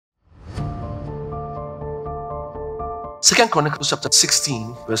2 Chronicles chapter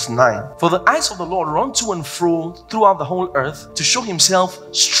 16 verse 9. For the eyes of the Lord run to and fro throughout the whole earth to show himself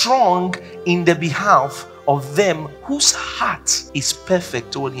strong in the behalf of them whose heart is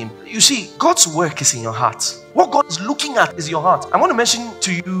perfect toward him. You see, God's work is in your heart. What God is looking at is your heart. I want to mention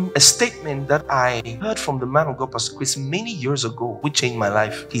to you a statement that I heard from the man of God, Pastor Chris, many years ago, which changed my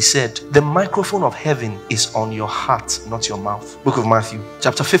life. He said, the microphone of heaven is on your heart, not your mouth. Book of Matthew,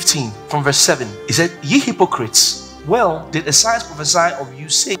 chapter 15, from verse 7. He said, ye hypocrites, well did Isaiah prophesy of you,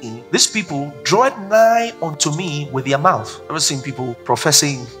 saying, these people draw it nigh unto me with their mouth. Ever seen people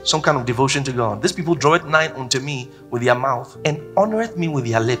professing some kind of devotion to God? These people draw it nigh unto me with their mouth, and honoreth me with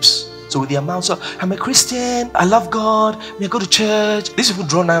their lips. So with their mouth, so I'm a Christian, I love God, I go to church. These people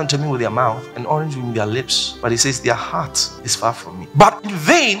draw nigh unto me with their mouth and honor me with their lips. But he says their heart is far from me. But in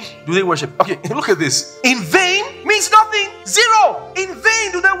vain do they worship. Okay, look at this. In vain means nothing. Zero. In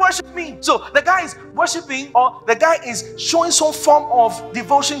vain do they worship me. So the guy is worshiping, or the guy is showing some form of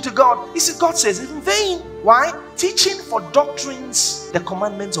devotion to God. God says it's in vain. Why? Teaching for doctrines the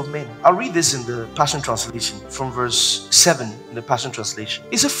commandments of men. I'll read this in the Passion Translation from verse 7 in the Passion Translation.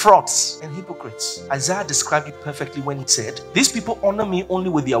 It says, frauds and hypocrites. Isaiah described it perfectly when he said, these people honor me only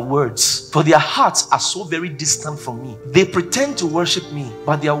with their words, for their hearts are so very distant from me. They pretend to worship me,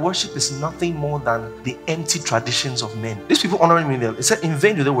 but their worship is nothing more than the empty traditions of men. These people honoring me, it said, in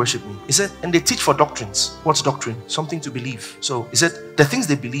vain do they worship me. He said, and they teach for doctrines. What's doctrine? Something to believe. So he said, the things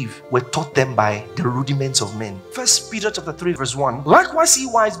they believe were taught them by the rudiments of men. 1 Peter chapter 3 verse 1. Likewise, ye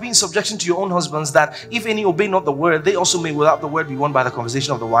wives, be in subjection to your own husbands, that if any obey not the word, they also may without the word be won by the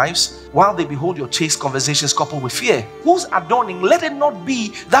conversation of the wives, while they behold your chaste conversations coupled with fear. Whose adorning, let it not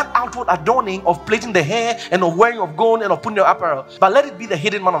be that outward adorning of plaiting the hair and of wearing of gold and of putting your apparel, but let it be the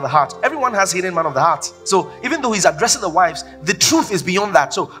hidden man of the heart. Everyone has hidden man of the heart. So even though he's addressing the wives, the truth is beyond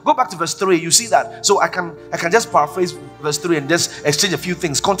that. So go back to verse 3, you see that. So I can just paraphrase verse 3 and just exchange a few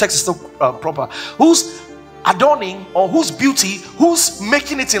things. Context is still proper. Whose adorning, or whose beauty, who's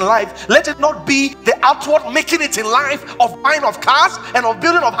making it in life, let it not be the outward making it in life of buying of cars and of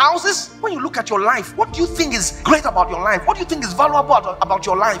building of houses. When you look at your life, what do you think is great about your life? What do you think is valuable about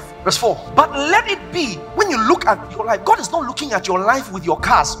your life? Verse 4. But let it be, when you look at your life, God is not looking at your life with your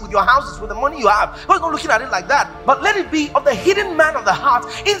cars, with your houses, with the money you have. God is not looking at it like that. But let it be of the hidden man of the heart,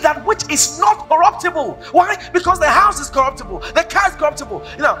 in that which is not corruptible. Why? Because the house is corruptible, the car is corruptible.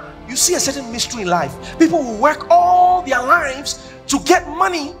 You see a certain mystery in life. People will work all their lives to get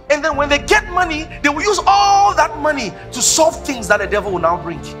money, and then when they get money, they will use all that money to solve things that the devil will now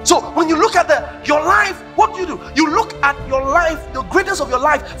bring. So when you look at your life, what do? You look at your life, the greatness of your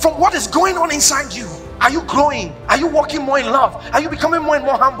life, from what is going on inside you. Are you growing? Are you walking more in love? Are you becoming more and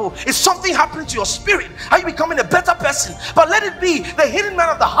more humble? Is something happening to your spirit? Are you becoming a better person? But let it be the hidden man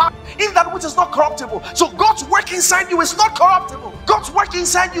of the heart, in that which is not corruptible. So God's work inside you is not corruptible. God's work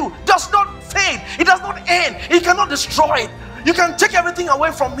inside you does not fade. It does not end. He cannot destroy it. You can take everything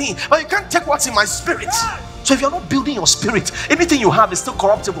away from me, but you can't take what's in my spirit. So if you're not building your spirit, anything you have is still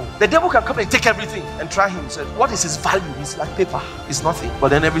corruptible. The devil can come and take everything and try him. Said, what is his value? It's like paper. It's nothing. But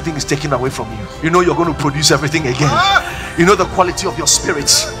then everything is taken away from you. You know you're going to produce everything again. You know the quality of your spirit.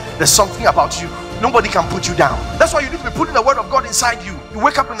 There's something about you. Nobody can put you down. That's why you need to be putting the word of God inside you. You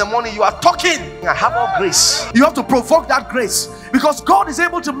wake up in the morning, you are talking. I have all grace. You have to provoke that grace, because God is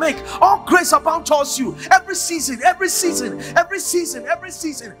able to make all grace abound towards you. Every season, every season, every season, every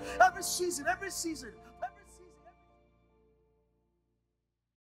season, every season, every season.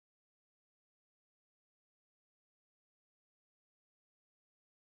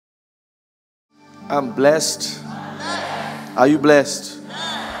 I'm blessed. Are you blessed?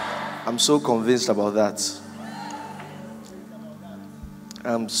 I'm so convinced about that.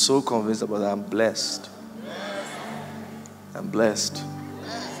 I'm so convinced about that. I'm blessed. I'm blessed.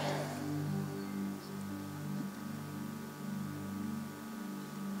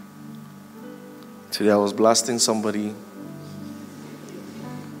 Today I was blasting somebody.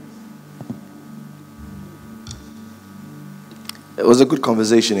 It was a good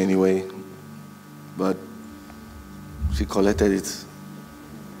conversation anyway, but she collected it.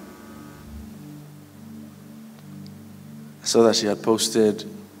 I saw that she had posted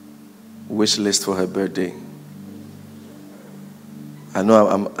wish list for her birthday. I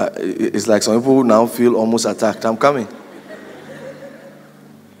know it's like some people now feel almost attacked. I'm coming.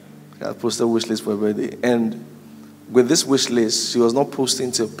 She had posted a wish list for her birthday. And with this wish list, she was not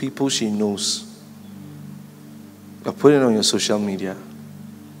posting to people she knows. You're putting it on your social media.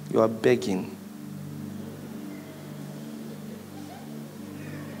 You are begging.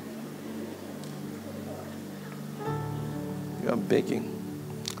 You are begging.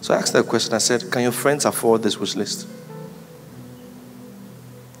 So I asked her a question. I said, can your friends afford this wish list?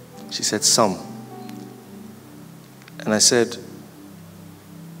 She said, some. And I said,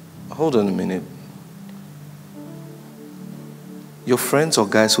 hold on a minute. Your friends or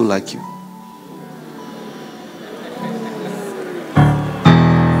guys who like you?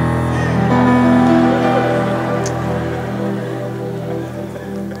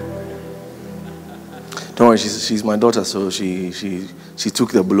 Don't worry, she's my daughter, so she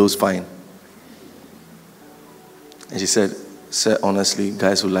took the blows fine. And she said, sir, honestly,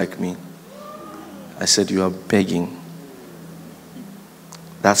 guys who like me. I said, you are begging.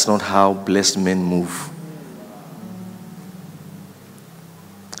 That's not how blessed men move.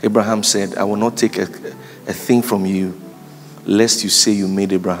 Abraham said, I will not take a thing from you, lest you say you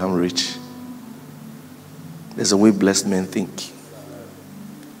made Abraham rich. There's a way blessed men think.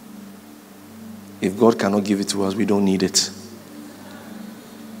 If God cannot give it to us, we don't need it.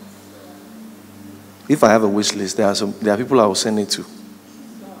 If I have a wish list, there are people I will send it to.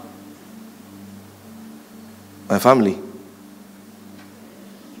 My family.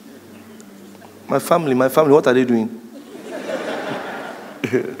 My family, what are they doing?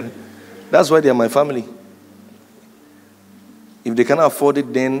 That's why they are my family. If they cannot afford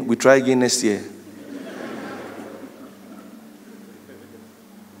it, then we try again next year.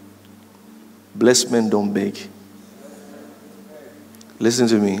 Blessed men don't beg. Listen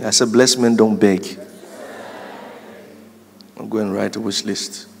to me. I said, blessed men don't beg. I'm going to write a wish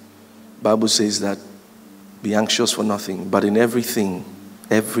list. Bible says that be anxious for nothing, but in everything,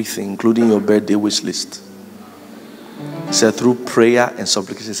 including your birthday wish list. It said through prayer and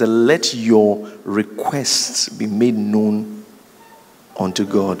supplication. It said, let your requests be made known unto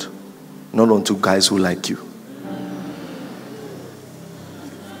God, not unto guys who like you.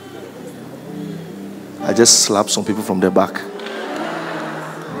 I just slap some people from their back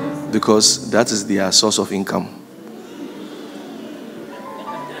because that is their source of income.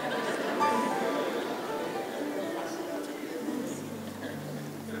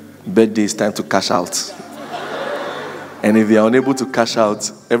 Birthday is time to cash out. And if they are unable to cash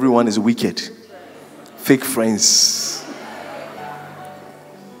out, everyone is wicked. Fake friends.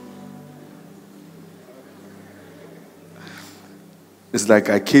 It's like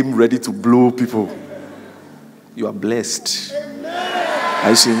I came ready to blow people. You are blessed. Are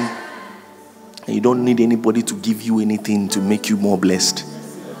you seeing? And you don't need anybody to give you anything to make you more blessed.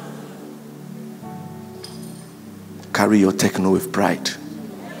 Carry your techno with pride.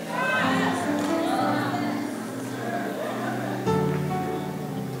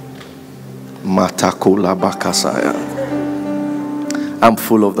 Matakola Bakasaya. I'm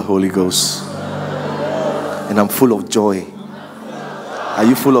full of the Holy Ghost. And I'm full of joy. Are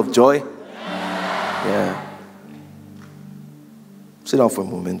you full of joy? Yeah. Sit down for a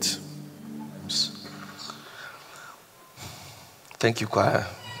moment. Thank you, choir.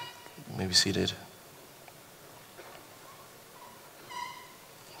 You may be seated.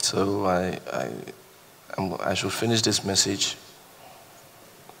 So I should finish this message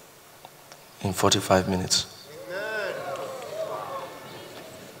in 45 minutes.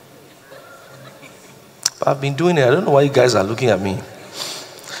 But I've been doing it. I don't know why you guys are looking at me.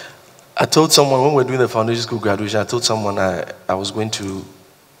 I told someone when we were doing the foundation school graduation, I told someone I was going to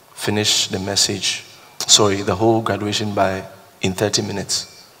finish the message, the whole graduation in 30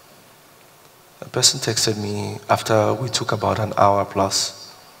 minutes. A person texted me after we took about an hour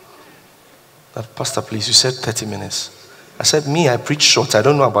plus that, Pastor, please, you said 30 minutes. I said, I preach short. I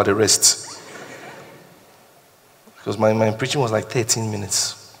don't know about the rest. Because my preaching was like 13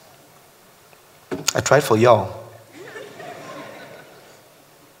 minutes. I tried for y'all.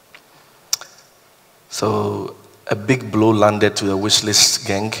 So a big blow landed to the wish list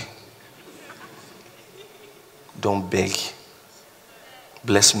gang. Don't beg.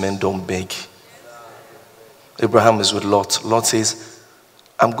 Blessed men don't beg. Abraham is with Lot. Lot says,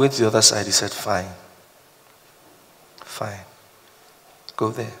 I'm going to the other side. He said, fine. Fine. Go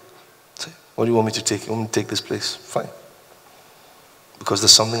there. Say, what do you want me to take? You want me to take this place? Fine. Because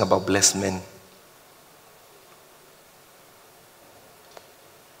there's something about blessed men.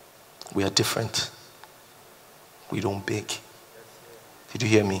 We are different. We don't beg. Did you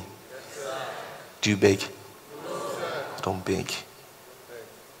hear me? Do you beg? Don't beg.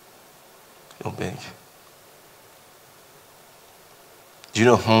 Don't beg. Do you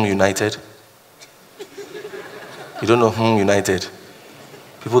know United? You don't know United?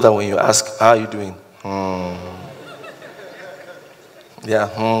 People that when you ask, how are you doing? Yeah,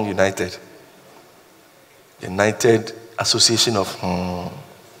 United. United Association of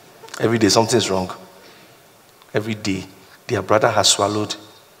Every day something's wrong. Every day their brother has swallowed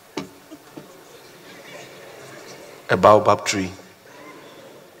a baobab tree.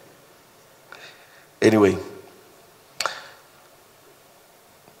 Anyway,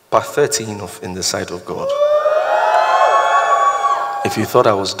 part 13 of In the Sight of God. If you thought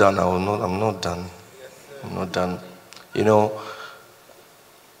I was done, I'm not done. I'm not done. You know,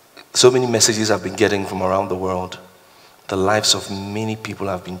 so many messages I've been getting from around the world. The lives of many people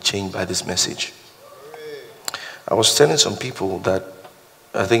have been changed by this message. I was telling some people that,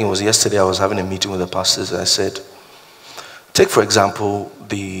 I think it was yesterday, I was having a meeting with the pastors, and I said, take for example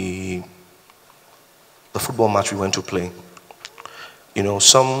the football match we went to play. You know,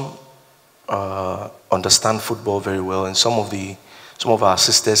 some understand football very well, and some of our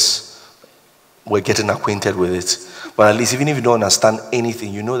sisters were getting acquainted with it. But at least even if you don't understand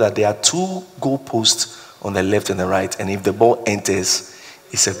anything, you know that there are two goalposts on the left and the right, and if the ball enters,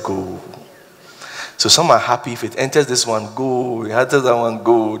 it's a goal. So some are happy if it enters this one, go. It enters that one,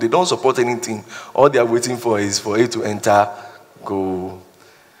 go. They don't support anything. All they are waiting for is for it to enter, go.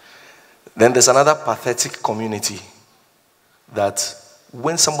 Then there's another pathetic community that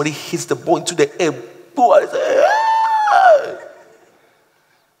when somebody hits the ball into the air, go, I say, ah!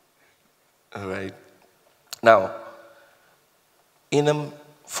 All right. Now, in a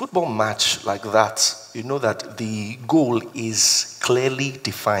football match like that, you know that the goal is clearly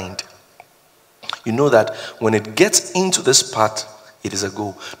defined. You know that when it gets into this part, it is a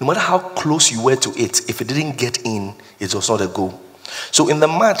goal. No matter how close you were to it, if it didn't get in, it was not a goal. So in the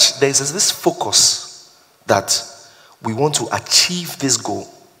match, there is this focus that we want to achieve this goal.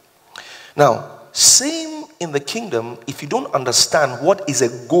 Now, same in the kingdom, if you don't understand what is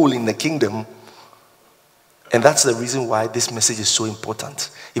a goal in the kingdom, and that's the reason why this message is so important.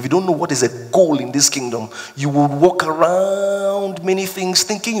 If you don't know what is a goal in this kingdom, you will walk around many things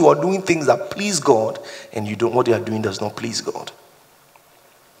thinking you are doing things that please God, and what you are doing does not please God.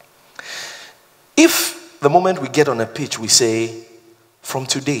 If the moment we get on a pitch, we say, from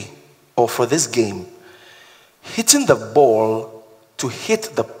today, or for this game, hitting the ball to hit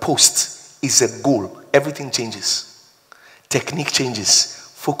the post is a goal, everything changes. Technique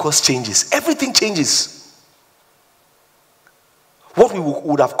changes, focus changes, everything changes. What we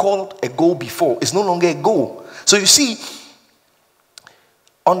would have called a goal before is no longer a goal. So you see,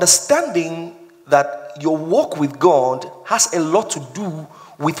 understanding that your walk with God has a lot to do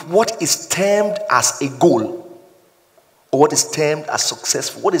with what is termed as a goal, or what is termed as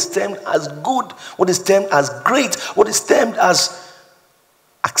successful, what is termed as good, what is termed as great, what is termed as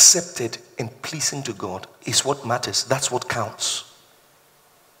accepted and pleasing to God is what matters. That's what counts.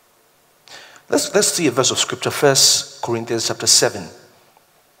 Let's see a verse of scripture, 1 Corinthians chapter 7.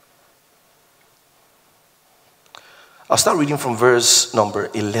 I'll start reading from verse number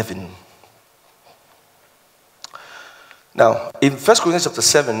 11. Now, in 1 Corinthians chapter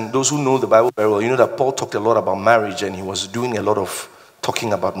 7, those who know the Bible very well, you know that Paul talked a lot about marriage, and he was doing a lot of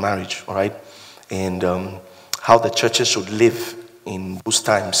talking about marriage, all right? And how the churches should live in those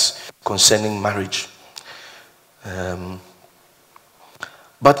times concerning marriage.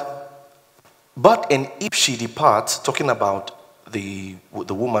 But and if she depart, talking about the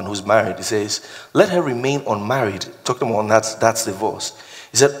woman who's married, he says, let her remain unmarried. Talking about that's divorce.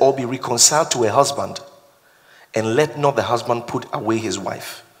 He said, or be reconciled to her husband, and let not the husband put away his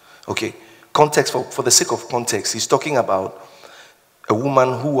wife. Okay, context, for the sake of context, he's talking about a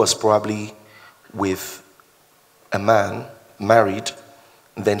woman who was probably with a man, married,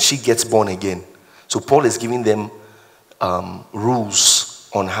 and then she gets born again. So Paul is giving them rules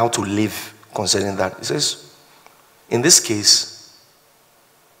on how to live concerning that. He says, in this case,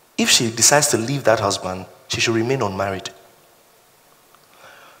 if she decides to leave that husband, she should remain unmarried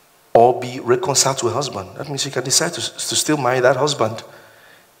or be reconciled to her husband. That means she can decide to still marry that husband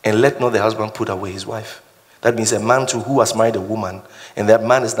and let not the husband put away his wife. That means a man too who has married a woman and that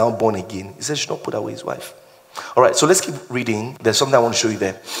man is now born again, he says she should not put away his wife. All right, so let's keep reading. There's something I want to show you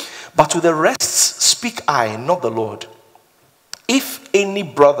there. But to the rest speak I, not the Lord. If any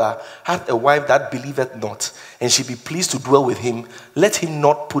brother hath a wife that believeth not, and she be pleased to dwell with him, let him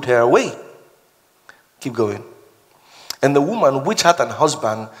not put her away. Keep going. And the woman which hath an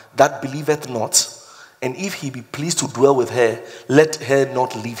husband that believeth not, and if he be pleased to dwell with her, let her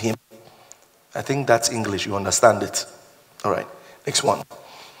not leave him. I think that's English, you understand it. All right, next one.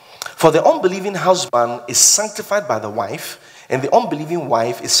 For the unbelieving husband is sanctified by the wife, and the unbelieving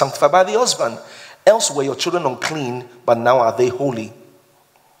wife is sanctified by the husband. Else were your children unclean, but now are they holy.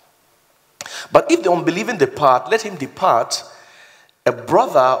 But if the unbelieving depart, let him depart. A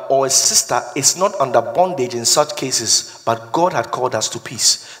brother or a sister is not under bondage in such cases, but God had called us to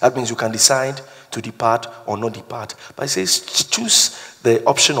peace. That means you can decide to depart or not depart. But it says choose the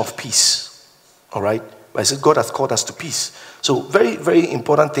option of peace. All right? But it says God has called us to peace. So very, very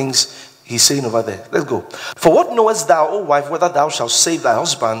important things he's saying over there. Let's go. For what knowest thou, O wife, whether thou shalt save thy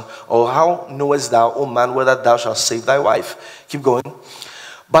husband, or how knowest thou, O man, whether thou shalt save thy wife? Keep going.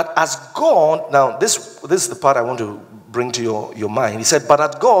 But as God, now this is the part I want to bring to your mind. He said, but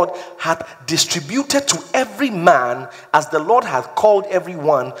as God hath distributed to every man as the Lord hath called every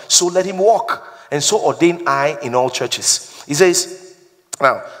one, so let him walk. And so ordain I in all churches. He says,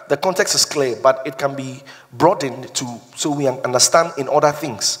 now the context is clear, but it can be broadened to so we understand in other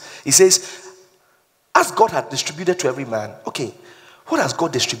things. He says, as God hath distributed to every man. Okay, what has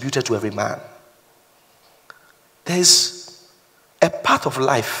God distributed to every man? There's a part of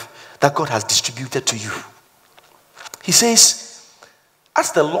life that God has distributed to you. He says,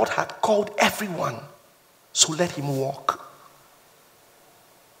 as the Lord had called everyone, so let him walk.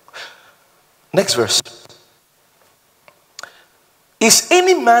 Next verse. Is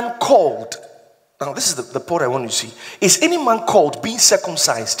any man called? Now this is the part I want you to see. Is any man called being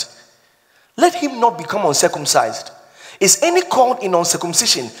circumcised? Let him not become uncircumcised. Is any called in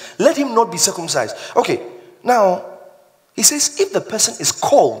uncircumcision? Let him not be circumcised. Okay, now he says if the person is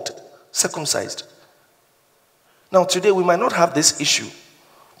called circumcised. Now today we might not have this issue,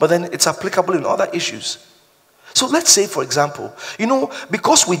 but then it's applicable in other issues. So let's say, for example,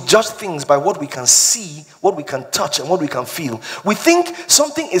 because we judge things by what we can see, what we can touch, and what we can feel, we think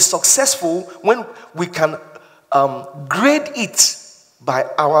something is successful when we can grade it by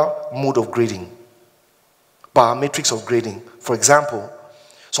our mode of grading, by our matrix of grading. For example,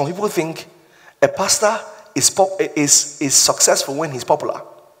 some people think a pastor is successful when he's popular.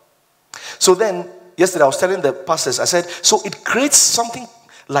 So then, yesterday I was telling the pastors, I said, so it creates something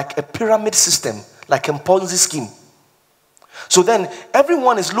like a pyramid system, like a Ponzi scheme. So then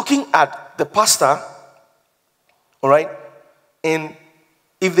everyone is looking at the pastor, all right? And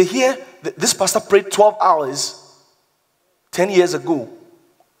if they hear this pastor prayed 12 hours 10 years ago,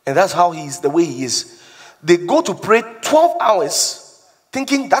 and that's how he's the way he is, they go to pray 12 hours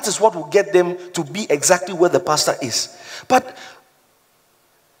thinking that is what will get them to be exactly where the pastor is. But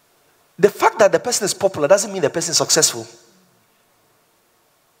the fact that the person is popular doesn't mean the person is successful.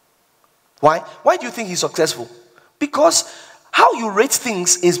 Why? Why do you think he's successful? Because how you rate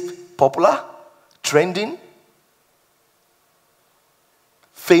things is popular, trending,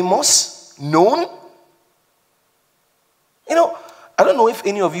 famous, known. I don't know if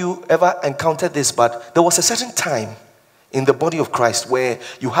any of you ever encountered this, but there was a certain time in the body of Christ where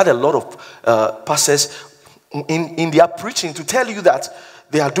you had a lot of pastors in their preaching to tell you that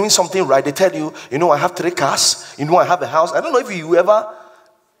they are doing something right. They tell you, I have 3 cars, I have a house. I don't know if you ever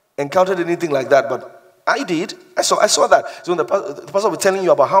encountered anything like that, but I did. I saw that. So the pastor was telling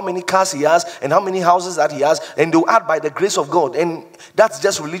you about how many cars he has and how many houses that he has, and they'll add by the grace of God, and that's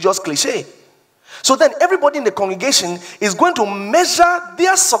just religious cliche. So then everybody in the congregation is going to measure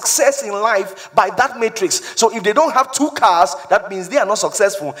their success in life by that matrix. So if they don't have 2 cars, that means they are not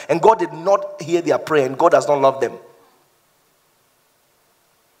successful, and God did not hear their prayer, and God does not love them.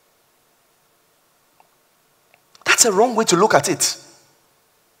 That's a wrong way to look at it.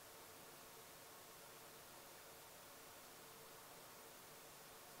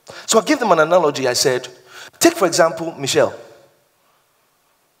 So I gave them an analogy. I said, take for example Michelle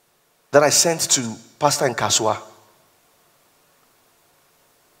that I sent to pastor in Kaswa.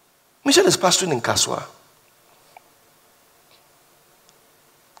 Michelle is pastoring in Kaswa.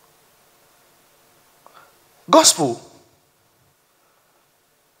 Gospel.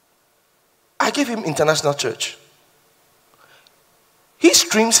 I gave him International Church. He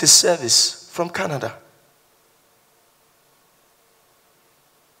streams his service from Canada.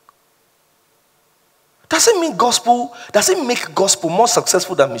 Does it make gospel more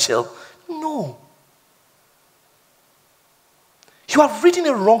successful than Michelle? No. You are reading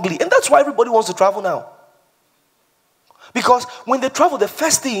it wrongly, and that's why everybody wants to travel now. Because when they travel, the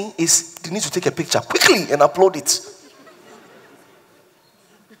first thing is they need to take a picture quickly and upload it.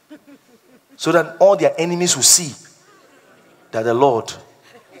 So that all their enemies will see that the Lord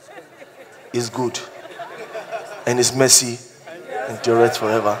is good and his mercy endureth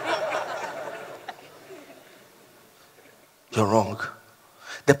forever. You're wrong.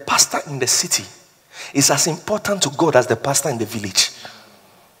 The pastor in the city is as important to God as the pastor in the village.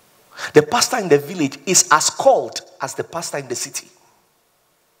 The pastor in the village is as called as the pastor in the city.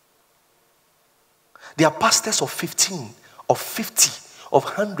 There are pastors of 15, of 50, of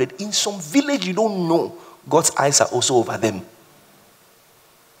 100. In some village you don't know, God's eyes are also over them.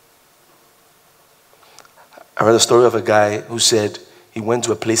 I read a story of a guy who said he went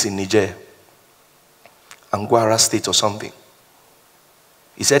to a place in Niger, Angwara State or something.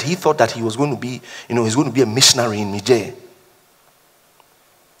 He said he thought that he was going to be, he's going to be a missionary in Niger.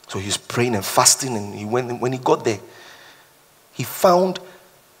 So he's praying and fasting, and when he got there, he found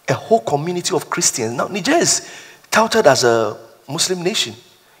a whole community of Christians. Now, Nigeria is touted as a Muslim nation.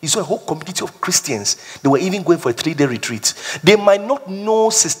 He saw a whole community of Christians. They were even going for a 3-day retreat. They might not know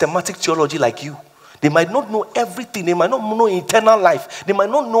systematic theology like you. They might not know everything. They might not know eternal life. They might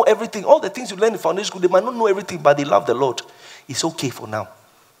not know everything. All the things you learn in foundation school, they might not know everything, but they love the Lord. It's okay for now.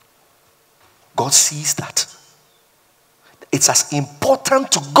 God sees that. It's as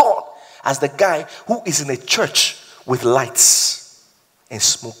important to God as the guy who is in a church with lights and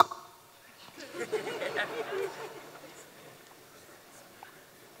smoke.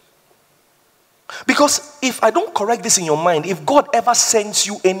 Because if I don't correct this in your mind, if God ever sends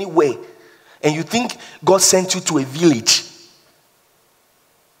you anywhere and you think God sent you to a village,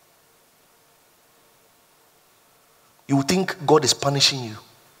 you will think God is punishing you.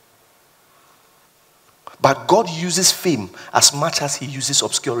 But God uses fame as much as he uses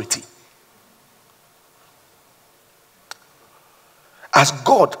obscurity. As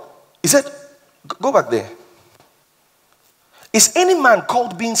God, he said, go back there. Is any man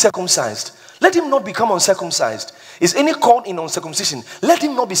called being circumcised? Let him not become uncircumcised. Is any called in uncircumcision? Let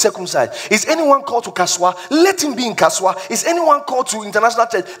him not be circumcised. Is anyone called to Kaswa? Let him be in Kaswa. Is anyone called to international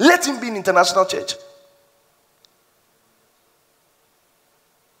church? Let him be in international church.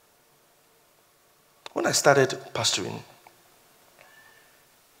 When I started pastoring,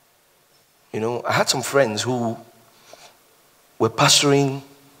 I had some friends who were pastoring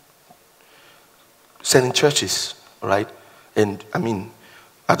certain churches, right? And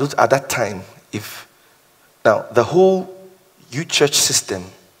at that time, the whole youth church system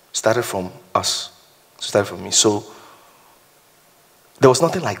started from us, started from me. So there was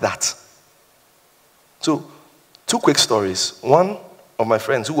nothing like that. So 2 quick stories. One of my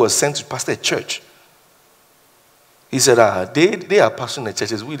friends who was sent to pastor a church, he said, they are pastoring the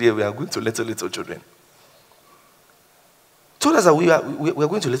churches. We are going to little children. Told us that we are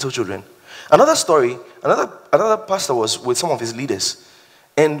going to little children. Another story, another pastor was with some of his leaders.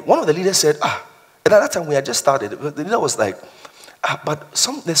 And one of the leaders said, and at that time we had just started. But the leader was like, but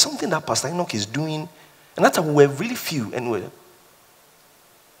there's something that Pastor Enoch is doing. And that time we were really few. Anyway,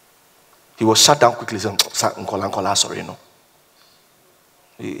 he was shut down quickly. He said, sorry, no.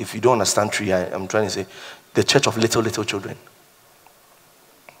 If you don't understand tree, I'm trying to say, the church of little children.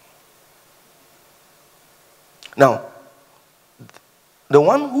 Now, the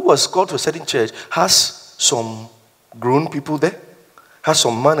one who was called to a certain church has some grown people there, has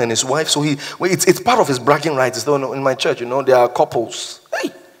some man and his wife. So it's part of his bragging rights. In my church, there are couples.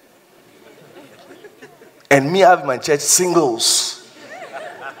 Hey! And me, I have in my church singles.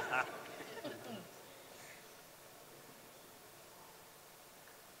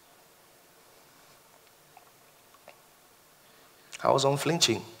 I was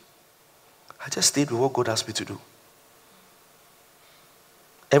unflinching. I just stayed with what God asked me to do.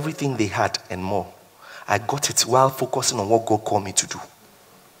 Everything they had and more, I got it while focusing on what God called me to do.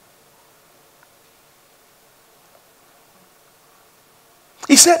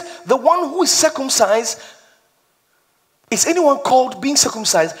 He said, the one who is circumcised, is anyone called being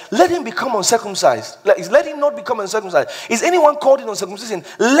circumcised? Let him become uncircumcised. Let him not become uncircumcised. Is anyone called in uncircumcision?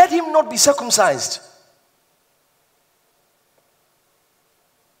 Let him not be circumcised.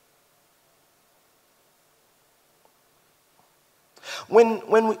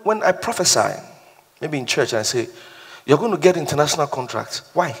 When I prophesy, maybe in church, I say, you're going to get international contracts.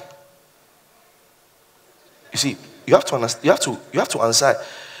 Why? You see, you have to answer.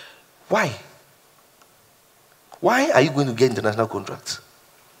 Why? Why are you going to get international contracts?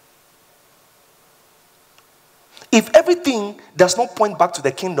 If everything does not point back to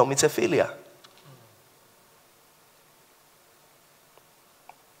the kingdom, it's a failure.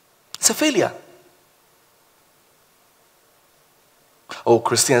 It's a failure. Oh,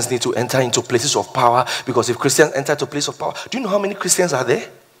 Christians need to enter into places of power, because if Christians enter into a place of power, do you know how many Christians are there?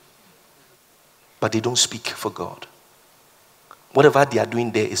 But they don't speak for God. Whatever they are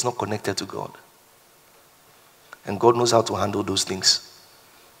doing there is not connected to God. And God knows how to handle those things.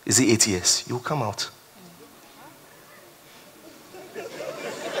 Is it 8 years? You will come out.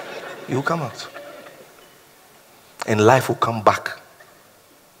 You will come out. And life will come back.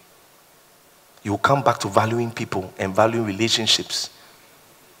 You will come back to valuing people and valuing relationships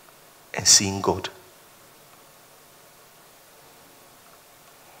and seeing God.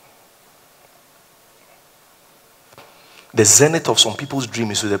 The zenith of some people's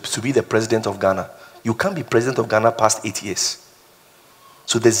dream is to be the president of Ghana. You can't be president of Ghana past 8 years.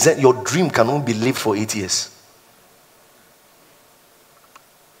 So your dream can only be lived for 8 years.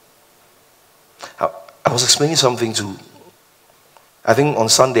 I was explaining something to, I think on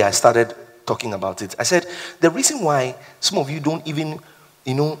Sunday I started talking about it. I said, the reason why some of you don't even,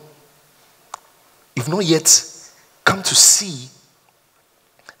 you've not yet come to see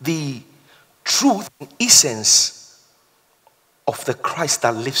the truth and essence of the Christ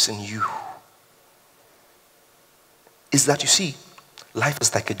that lives in you is that, you see, life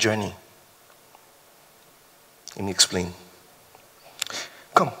is like a journey. Let me explain.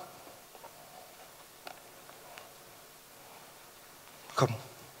 Come. Come.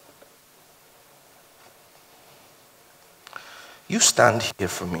 You stand here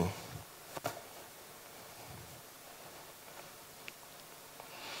for me.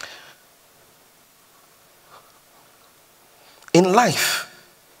 In life,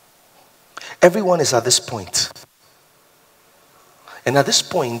 everyone is at this point. And at this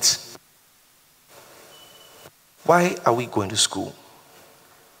point, why are we going to school?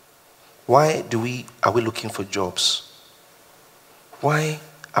 Why are we looking for jobs? Why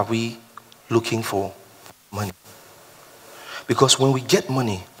are we looking for money? Because when we get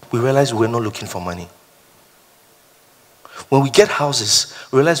money, we realize we're not looking for money. When we get houses,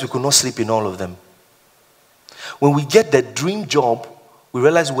 we realize we could not sleep in all of them. When we get the dream job, we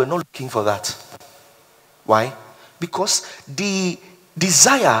realize we're not looking for that. Why? Because the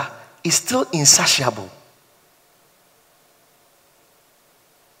desire is still insatiable.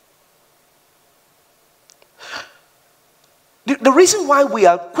 The reason why we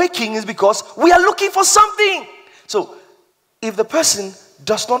are quaking is because we are looking for something. So, if the person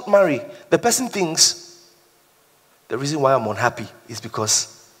does not marry, the person thinks, the reason why I'm unhappy is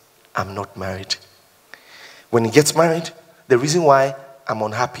because I'm not married. When he gets married, the reason why I'm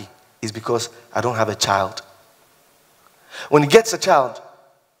unhappy is because I don't have a child. When he gets a child,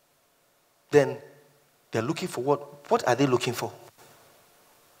 then they're looking for what are they looking for?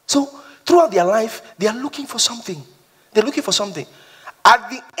 So, throughout their life, they are looking for something. They're looking for something. At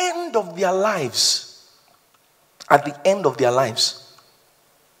the end of their lives,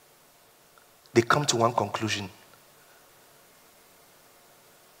 they come to one conclusion.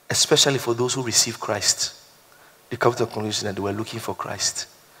 Especially for those who receive Christ. They come to the conclusion that they were looking for Christ.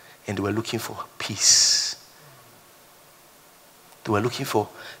 And they were looking for peace. They were looking for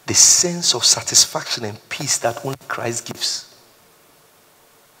the sense of satisfaction and peace that only Christ gives.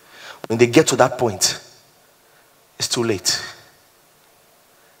 When they get to that point, it's too late.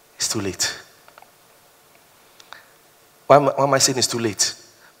 It's too late. Why am I saying it's too late?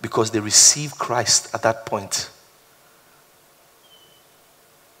 Because they receive Christ at that point.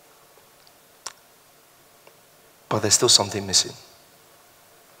 But there's still something missing.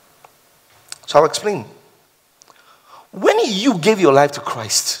 So I'll explain. When you gave your life to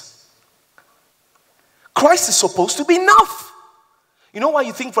Christ, Christ is supposed to be enough. You know why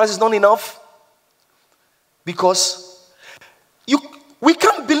you think Christ is not enough? Because we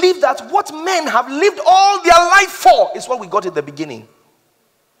can't believe that what men have lived all their life for is what we got at the beginning.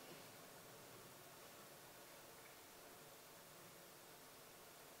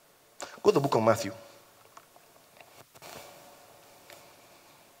 Go to the book of Matthew.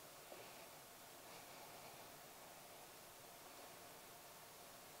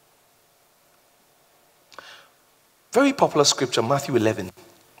 Very popular scripture, Matthew 11.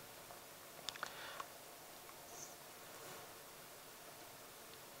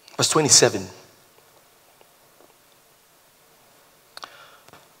 Verse 27.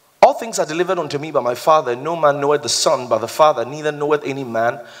 All things are delivered unto me by my Father. No man knoweth the Son but the Father, neither knoweth any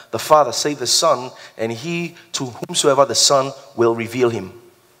man the Father save the Son, and he to whomsoever the Son will reveal him.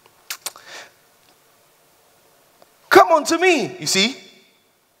 Come unto me, you see.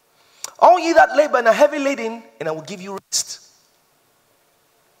 All ye that labor and are heavy laden, and I will give you rest.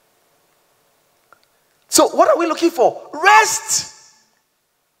 So what are we looking for? Rest.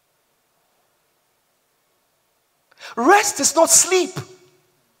 Rest is not sleep.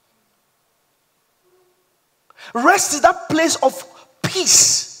 Rest is that place of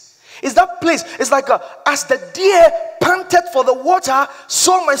peace. It's that place. It's like as the deer panted for the water,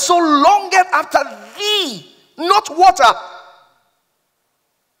 so my soul longeth after thee, not water.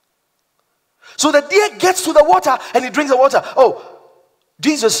 So the deer gets to the water and he drinks the water. Oh,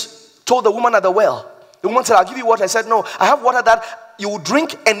 Jesus told the woman at the well. The woman said, I'll give you water. I said, no, I have water that you will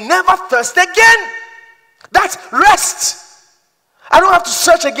drink and never thirst again. That's rest. I don't have to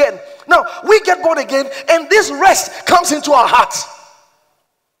search again. Now, we get born again and this rest comes into our heart.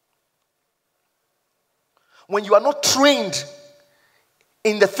 When you are not trained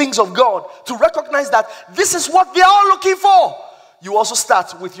in the things of God to recognize that this is what they are all looking for, you also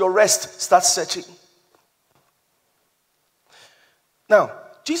start with your rest. Start searching. Now,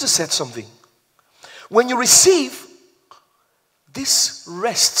 Jesus said something. When you receive this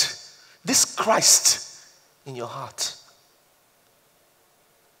rest, this Christ in your heart,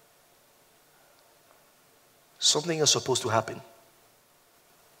 something is supposed to happen.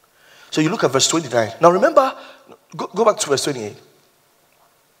 So you look at verse 29. Now remember, go back to verse 28.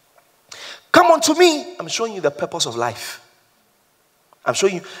 Come unto me. I'm showing you the purpose of life.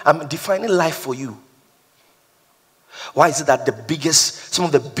 I'm defining life for you. Why is it that some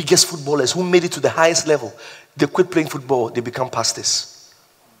of the biggest footballers who made it to the highest level, they quit playing football, they become pastors?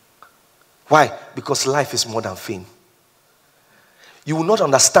 Why? Because life is more than fame. You will not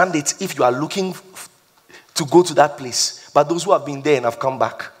understand it if you are looking to go to that place. But those who have been there and have come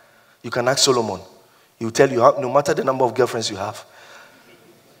back, you can ask Solomon. He will tell you, no matter the number of girlfriends you have,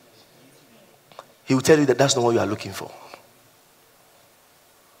 he will tell you that that's not what you are looking for.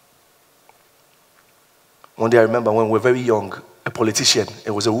 One day I remember when we were very young, a politician,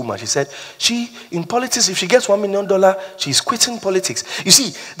 it was a woman, she said, in politics, if she gets $1 million, she's quitting politics. You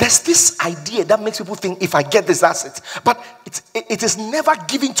see, there's this idea that makes people think, if I get this asset, but it is never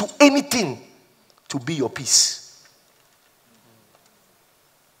given to anything to be your peace.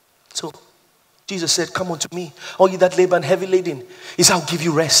 So, Jesus said, come unto me, all you that labor and heavy laden. He said, I'll give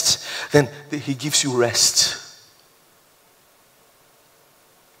you rest. Then he gives you rest.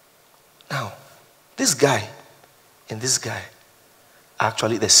 Now, this guy and this guy are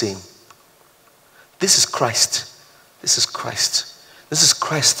actually the same. This is Christ. This is Christ. This is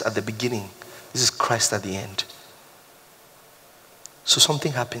Christ at the beginning. This is Christ at the end. So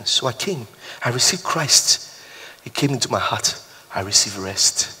something happens. So I came. I received Christ. He came into my heart. I received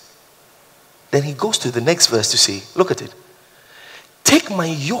rest. Then he goes to the next verse to say, look at it. Take my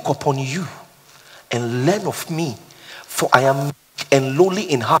yoke upon you and learn of me, for I am meek and lowly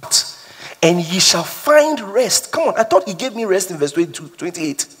in heart, and ye shall find rest. Come on, I thought he gave me rest in verse 22,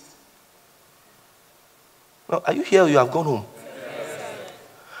 28. Now, are you here or you have gone home? Yes.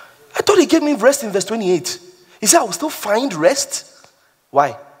 I thought he gave me rest in verse 28. He said I will still find rest.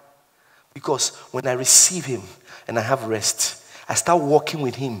 Why? Because when I receive him and I have rest, I start walking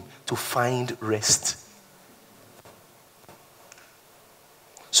with him to find rest.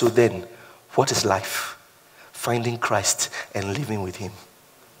 So then, what is life? Finding Christ and living with him.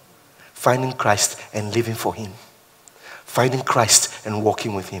 Finding Christ and living for him. Finding Christ and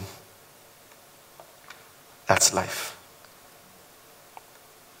walking with him. That's life.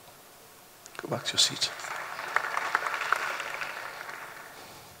 Go back to your seat.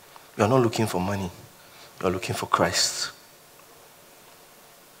 You are not looking for money. You are looking for Christ.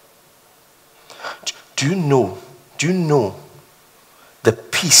 Do you know the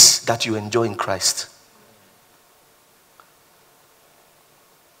peace that you enjoy in Christ?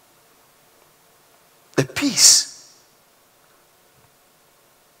 The peace.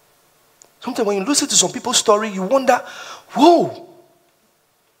 Sometimes when you listen to some people's story, you wonder, whoa.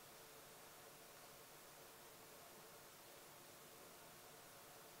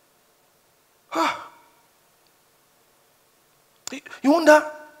 You wonder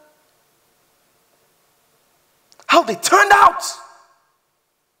how they turned out.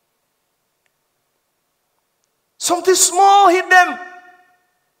 Something small hit them.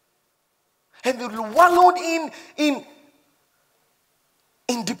 And they wallowed in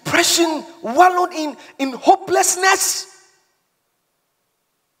depression, wallowed in hopelessness.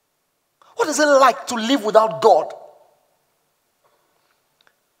 What is it like to live without God?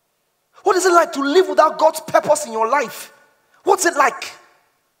 What is it like to live without God's purpose in your life? What's it like?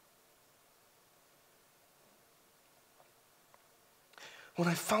 When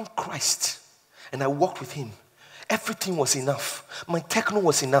I found Christ and I walked with him, everything was enough. My techno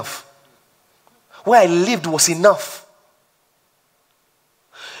was enough. Where I lived was enough.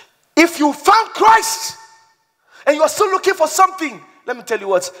 If you found Christ and you are still looking for something, let me tell you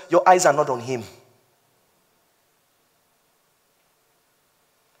what, your eyes are not on him.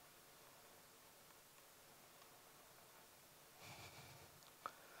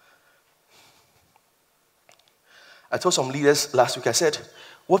 I told some leaders last week, I said,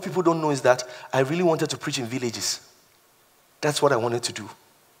 what people don't know is that I really wanted to preach in villages. That's what I wanted to do.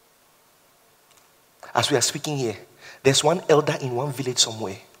 As we are speaking here, there's one elder in one village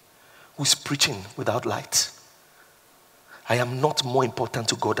somewhere who's preaching without light. I am not more important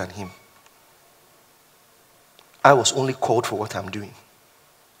to God than him. I was only called for what I'm doing.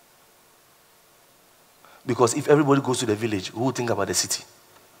 Because if everybody goes to the village, who will think about the city?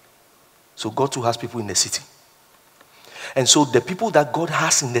 So God too has people in the city. And so the people that God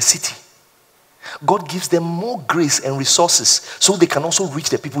has in the city, God gives them more grace and resources so they can also reach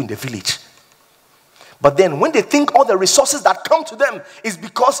the people in the village. But then when they think all the resources that come to them is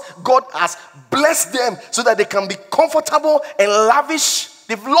because God has blessed them so that they can be comfortable and lavish,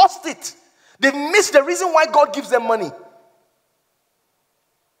 they've lost it. They've missed the reason why God gives them money.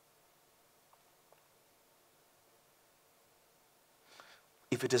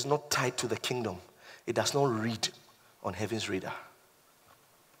 If it is not tied to the kingdom, it does not read on heaven's radar.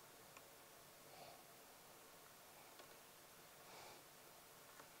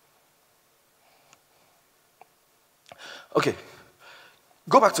 Okay,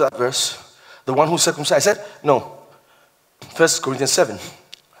 go back to that verse. The one who's circumcised. I said, no. 1 Corinthians 7.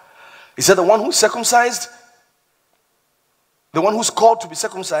 He said the one who's circumcised, the one who's called to be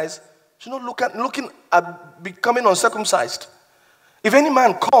circumcised, should not looking at becoming uncircumcised. If any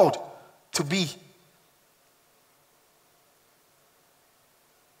man called to be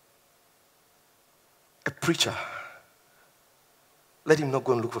a preacher, let him not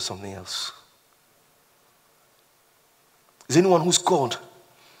go and look for something else. Is anyone who's called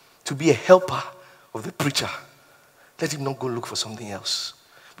to be a helper of the preacher, let him not go look for something else.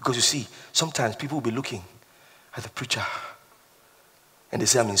 Because you see, sometimes people will be looking at the preacher and they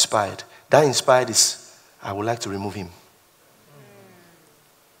say, I'm inspired. That inspired is, I would like to remove him.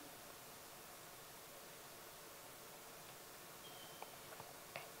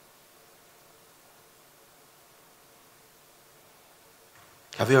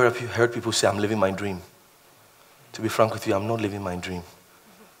 Have you ever heard people say, I'm living my dream? To be frank with you, I'm not living my dream.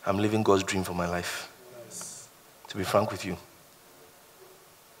 I'm living God's dream for my life. Yes. To be frank with you.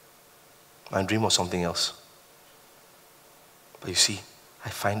 My dream was something else. But you see, I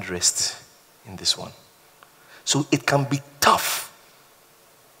find rest in this one. So it can be tough,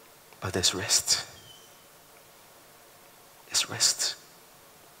 but there's rest. There's rest.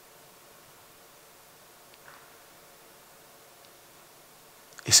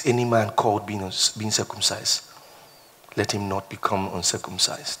 Is any man called being circumcised? Let him not become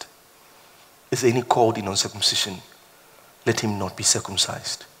uncircumcised. Is any called in uncircumcision? Let him not be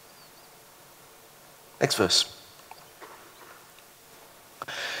circumcised. Next verse.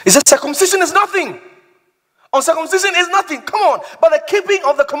 It says circumcision is nothing. Uncircumcision is nothing. Come on. But the keeping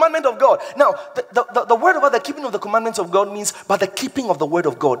of the commandment of God. Now, the word about the keeping of the commandments of God means by the keeping of the word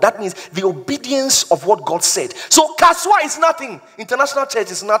of God. That means the obedience of what God said. So Kaswa is nothing. International Church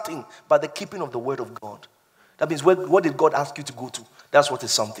is nothing but the keeping of the word of God. That means what did God ask you to go to? That's what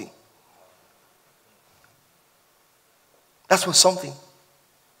is something. That's what's something.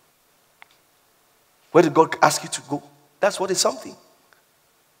 Where did God ask you to go? That's what is something.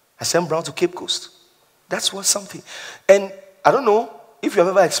 Assam Brown to Cape Coast. That's what's something. And I don't know if you have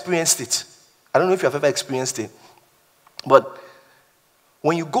ever experienced it. But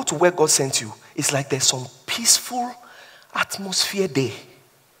when you go to where God sent you, it's like there's some peaceful atmosphere there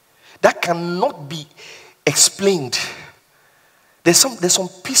that cannot be explained. There's some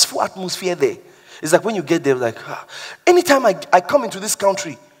peaceful atmosphere there. It's like when you get there, like, anytime I come into this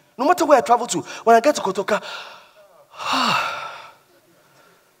country, no matter where I travel to, when I get to Kotoka,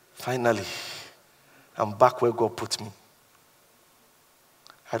 finally, I'm back where God put me.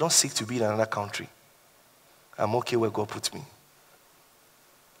 I don't seek to be in another country. I'm okay where God put me.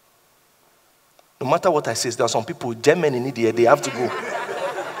 No matter what I say, there are some people, Germany in India, they have to go.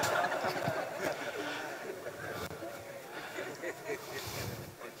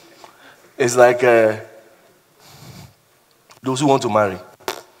 It's like those who want to marry.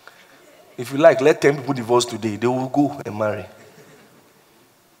 If you like, let 10 people divorce today. They will go and marry.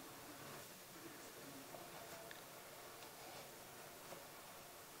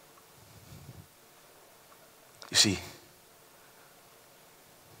 You see,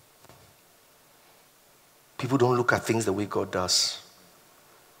 people don't look at things the way God does.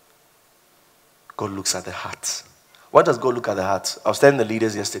 God looks at the heart. Why does God look at the heart? I was telling the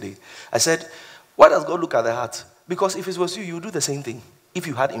leaders yesterday. I said, why does God look at the heart? Because if it was you, you would do the same thing. If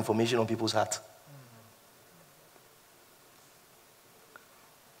you had information on people's heart.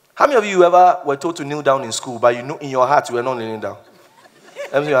 How many of you ever were told to kneel down in school, but you know in your heart you were not kneeling down?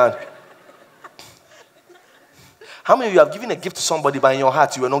 Let me see your hand. How many of you have given a gift to somebody, but in your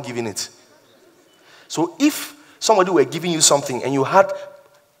heart you were not giving it? So if somebody were giving you something and you had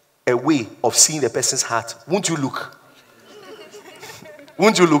a way of seeing the person's heart, won't you look?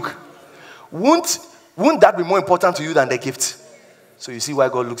 Won't you look? Won't that be more important to you than the gift? So you see why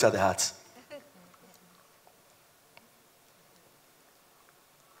God looks at the heart.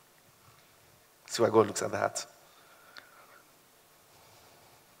 See why God looks at the heart.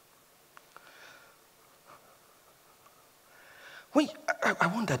 Wait, I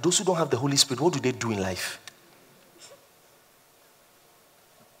wonder, those who don't have the Holy Spirit, what do they do in life?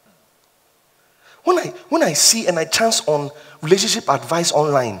 when I see and I chance on relationship advice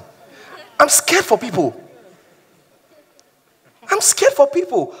online, I'm scared for people. I'm scared for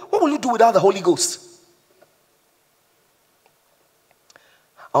people. What will you do without the Holy Ghost?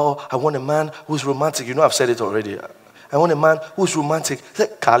 Oh, I want a man who's romantic. You know, I've said it already. I want a man who's romantic. It's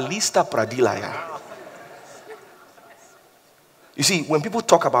like Kalista Pradilaya. You see, when people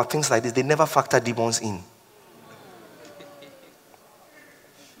talk about things like this, they never factor demons in.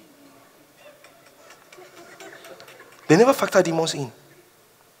 They never factor demons in.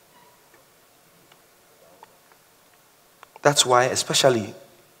 That's why, especially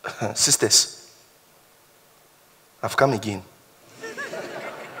sisters, I've come again.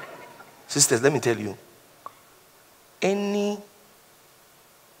 Sisters, let me tell you, any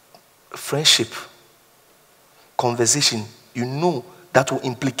friendship, conversation, you know that will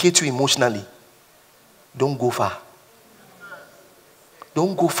implicate you emotionally, don't go far.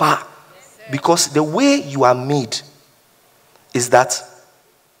 Don't go far. Because the way you are made is that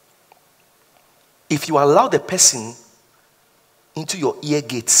if you allow the person into your ear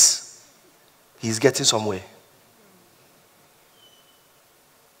gates, he's getting somewhere.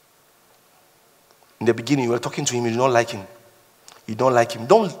 In the beginning, you were talking to him, you don't like him. You don't like him.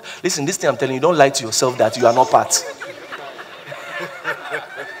 Don't listen, this thing I'm telling you, don't lie to yourself that you are not part.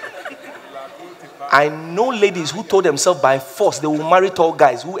 I know ladies who told themselves by force they will marry tall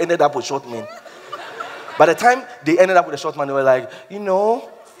guys who ended up with short men. By the time they ended up with a short man, they were like, you know,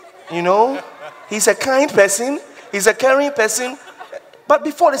 he's a kind person, he's a caring person. But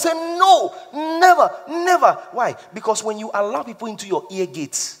before they said, no, never. Why? Because when you allow people into your ear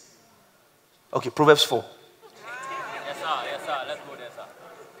gates. Okay, Proverbs 4. Yes, sir. Let's go there, sir.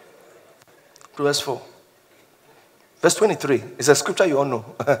 Proverbs 4. Verse 23. It's a scripture you all know.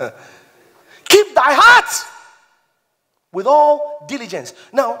 Keep thy heart with all diligence.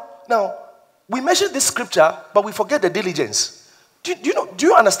 Now, we mention this scripture, but we forget the diligence. Do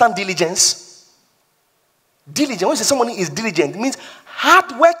you understand diligence? Diligence. When you say somebody is diligent, it means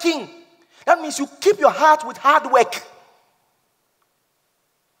hard working. That means you keep your heart with hard work.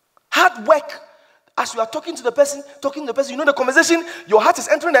 Hard work. As you are talking to the person, you know the conversation, your heart is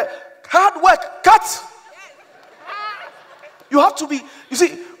entering the hard work. Cut. You have to be, you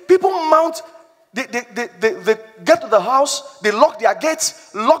see, people mount, they get to the house, they lock their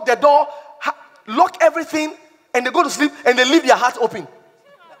gates, lock their door, lock everything, and they go to sleep and they leave their heart open.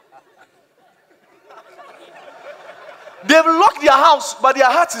 They've locked their house, but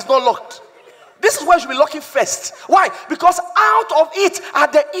their heart is not locked. This is where you should be locking first. Why? Because out of it are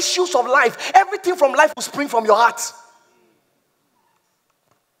the issues of life. Everything from life will spring from your heart.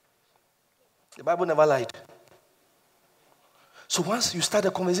 The Bible never lied. So once you start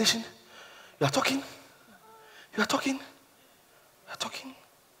a conversation, you are talking.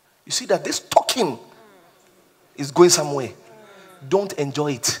 You see that this talking is going somewhere. Don't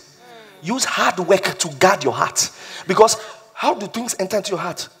enjoy it. Use hard work to guard your heart. Because how do things enter into your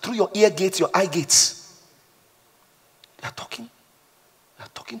heart? Through your ear gates, your eye gates. You are talking. You are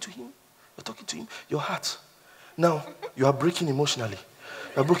talking to him. You are talking to him. Your heart. Now, you are breaking emotionally.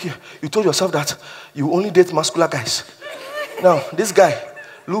 You are breaking. You told yourself that you only date muscular guys. Now, this guy,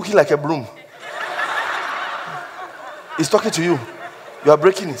 looking like a broom, is talking to you. You are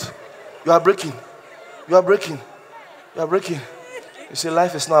breaking it. You are breaking. You are breaking. You are breaking. You say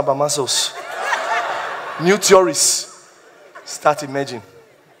life is not about muscles. New theories start emerging.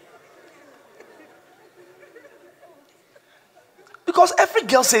 Because every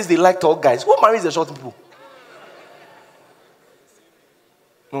girl says they like tall guys. Who marries the short people?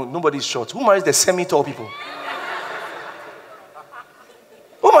 No, nobody is short. Who marries the semi-tall people?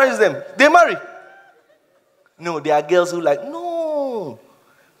 Who marries them? They marry. No, there are girls who like, no.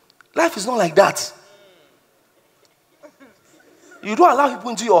 Life is not like that. You don't allow people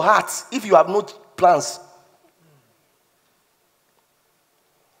into your heart if you have no plans.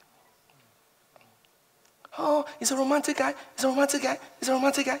 Oh, he's a romantic guy. He's a romantic guy. He's a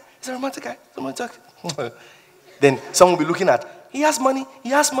romantic guy. He's a romantic guy. He's a romantic guy. Then someone will be looking at, he has money. He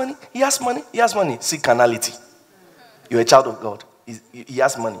has money. He has money. He has money. See carnality. You're a child of God. He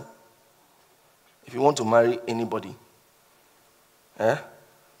has money. If you want to marry anybody,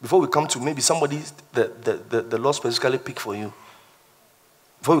 before we come to maybe somebody the Lord specifically pick for you,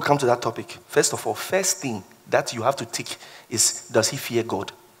 before we come to that topic, first of all, first thing that you have to tick is, does he fear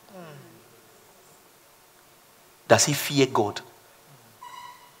God? Does he fear God?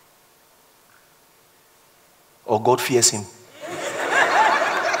 Or God fears him?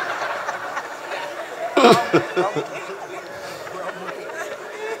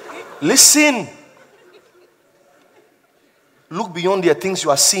 Listen. Look beyond the things you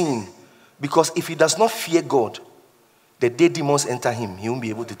are seeing. Because if he does not fear God, the day demons enter him, he won't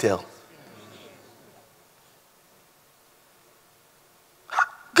be able to tell.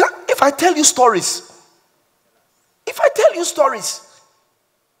 If I tell you stories,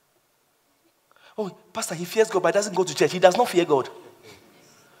 oh, Pastor, he fears God but doesn't go to church. He does not fear God.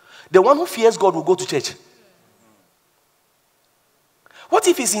 The one who fears God will go to church. What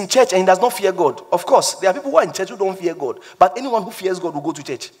if he's in church and he does not fear God? Of course, there are people who are in church who don't fear God. But anyone who fears God will go to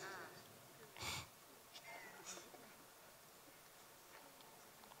church.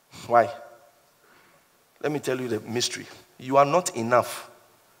 Why? Let me tell you the mystery. You are not enough.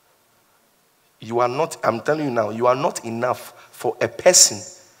 I'm telling you now, you are not enough for a person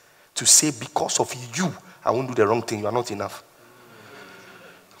to say, because of you, I won't do the wrong thing. You are not enough.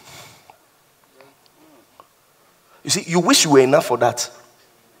 You see, you wish you were enough for that.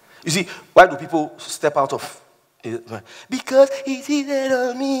 You see, why do people step out of it? Because he cheated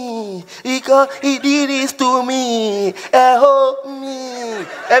on me. Because he did this to me. Help me.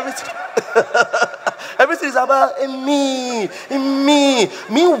 Everything is about me.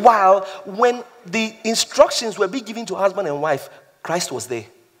 Meanwhile, when the instructions were being given to husband and wife, Christ was there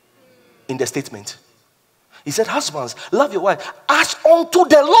in the statement. He said, husbands, love your wife as unto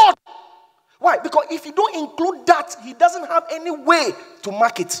the Lord. Why? Because if you don't include that, he doesn't have any way to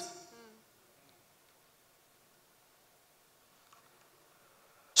mark it.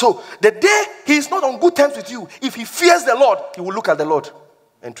 So the day he is not on good terms with you, if he fears the Lord, he will look at the Lord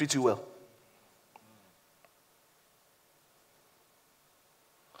and treat you well.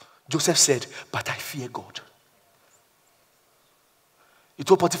 Joseph said, but I fear God. He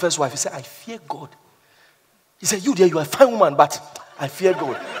told Potiphar's wife, he said, I fear God. He said, you are a fine woman, but I fear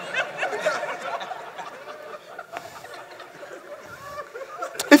God.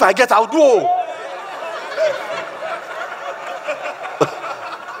 If I get, I'll do.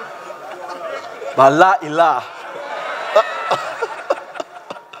 But la ilah.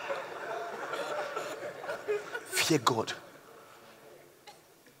 Fear God.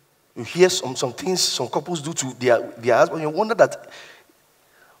 You hear some things some couples do to their husband. You wonder that.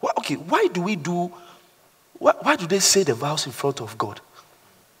 Well, okay, why do they say the vows in front of God?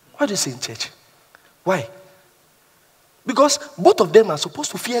 Why do they say in church? Why? Because both of them are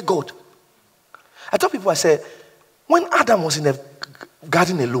supposed to fear God. I tell people, I say, when Adam was in the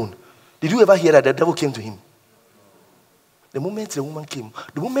garden alone, did you ever hear that the devil came to him? The moment the woman came,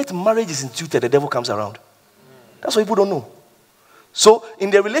 the moment marriage is instituted, the devil comes around. That's what people don't know. So in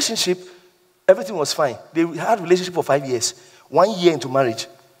their relationship, everything was fine. They had a relationship for 5 years. 1 year into marriage,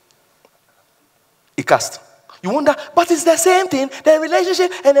 it cast. You wonder, but it's the same thing. The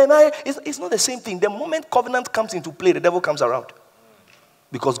relationship and the marriage, it's not the same thing. The moment covenant comes into play, the devil comes around.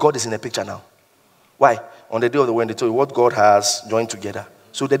 Because God is in the picture now. Why? On the day of the wedding, they told you what God has joined together.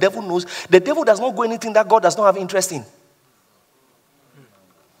 So the devil knows. The devil does not go anything that God does not have interest in.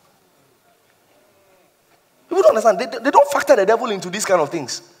 People don't understand. They don't factor the devil into these kind of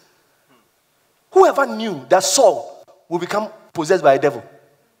things. Whoever knew that Saul will become possessed by a devil?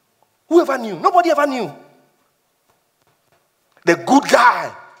 Whoever knew? Nobody ever knew. The good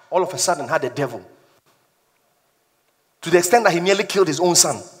guy, all of a sudden, had a devil. To the extent that he nearly killed his own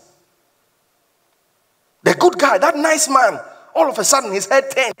son. The good guy, that nice man, all of a sudden his head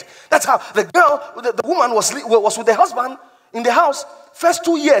turned. That's how the woman was with the husband in the house. First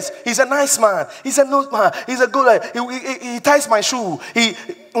 2 years, he's a nice man. He's a nice man. He's a good guy. He ties my shoe.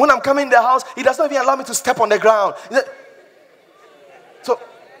 When I'm coming in the house, he does not even allow me to step on the ground. So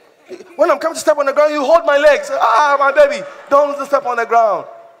when I'm coming to step on the ground, you hold my legs. My baby, don't step on the ground.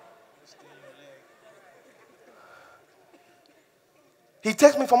 He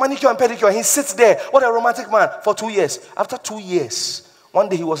takes me for manicure and pedicure. He sits there. What a romantic man. For 2 years. After 2 years, one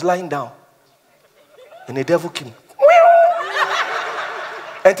day he was lying down. And the devil came.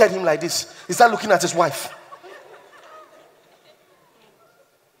 Entered him like this. He started looking at his wife.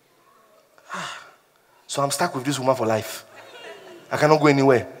 So I'm stuck with this woman for life. I cannot go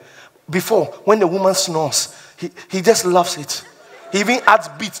anywhere. Before, when the woman snores, he just loves it. He even adds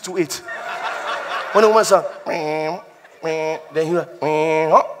beats to it. When the woman says, then he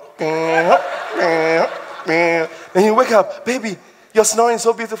then you wake up, baby, your snoring is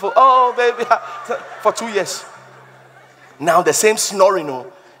so beautiful. Oh, baby, for 2 years. Now the same snoring,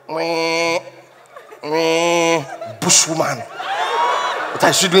 bushwoman. What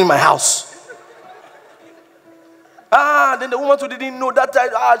I should do in my house? Then the woman too didn't know that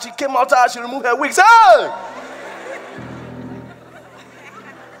time. She came out, she removed her wigs.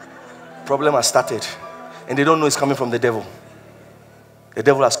 Problem has started. And they don't know it's coming from the devil. The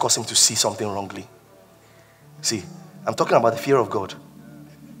devil has caused him to see something wrongly. See, I'm talking about the fear of God.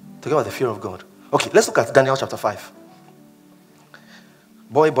 Talking about the fear of God. Okay, let's look at Daniel chapter 5.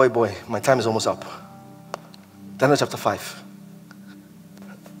 Boy, my time is almost up. Daniel chapter 5.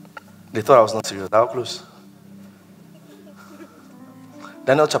 They thought I was not serious. How close?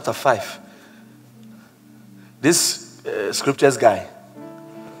 Daniel chapter 5. This scriptures guy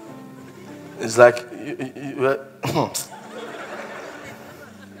is like,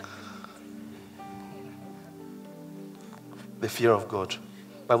 the fear of God.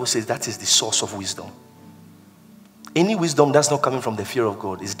 Bible says that is the source of wisdom. Any wisdom that's not coming from the fear of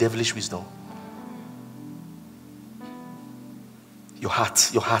God is devilish wisdom. Your heart.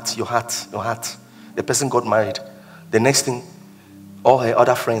 The person got married. The next thing, all her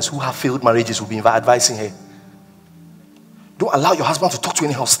other friends who have failed marriages will be advising her. Don't allow your husband to talk to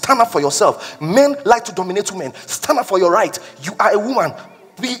anyhow. Stand up for yourself. Men like to dominate women. Stand up for your right. You are a woman.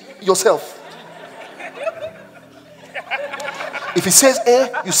 Be yourself. If he says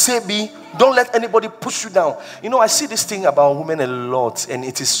A, you say B. Don't let anybody push you down. You know, I see this thing about women a lot, and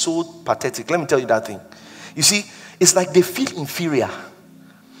it is so pathetic. Let me tell you that thing. You see, it's like they feel inferior.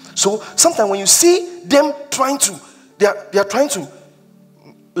 So sometimes when you see them trying to, they are trying to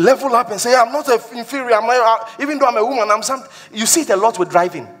level up and say, I'm not inferior, even though I'm a woman, you see it a lot with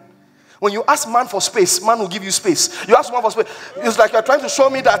driving. When you ask man for space, man will give you space. You ask man for space, it's like you're trying to show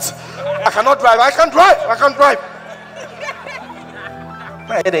me that I cannot drive. I can't drive.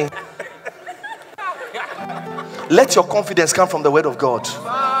 Let your confidence come from the word of God.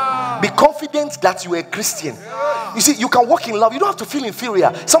 Be confident that you are a Christian. You see, you can walk in love. You don't have to feel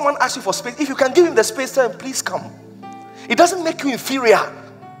inferior. Someone asks you for space. If you can give him the space, tell him, please come. It doesn't make you inferior.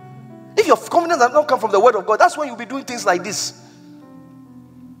 If your confidence does not come from the word of God, that's when you'll be doing things like this.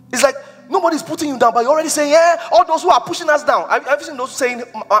 It's like nobody's putting you down, but you're already saying, yeah, all those who are pushing us down. I've seen those saying,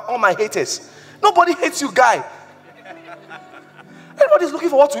 all my haters. Nobody hates you, guy. Everybody's looking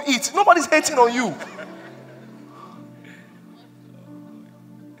for what to eat. Nobody's hating on you.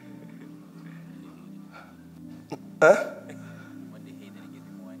 Huh?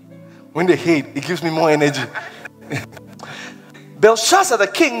 When they hate, it gives me more energy. Belshazzar the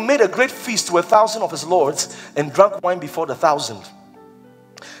king made a great feast to 1,000 of his lords and drank wine before the 1,000.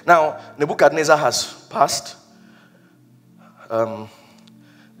 Now, Nebuchadnezzar has passed.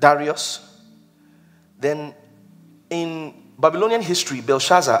 Darius. Then in Babylonian history,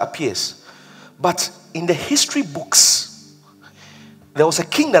 Belshazzar appears. But in the history books, there was a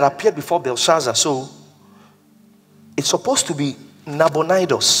king that appeared before Belshazzar. So it's supposed to be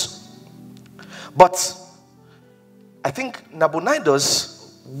Nabonidus. But I think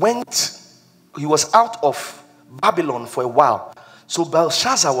Nabonidus he was out of Babylon for a while. So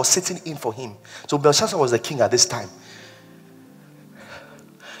Belshazzar was sitting in for him. So Belshazzar was the king at this time.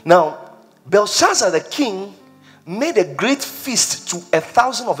 Now, Belshazzar the king made a great feast to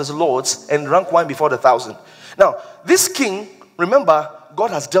 1,000 of his lords and drank wine before the 1,000. Now, this king, remember,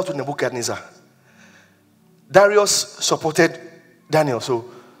 God has dealt with Nebuchadnezzar. Darius supported Daniel, so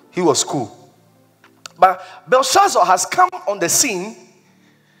he was cool. But Belshazzar has come on the scene,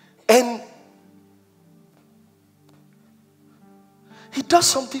 and he does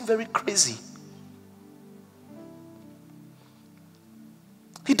something very crazy.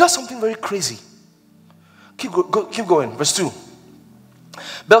 He does something very crazy. Keep going. Verse 2.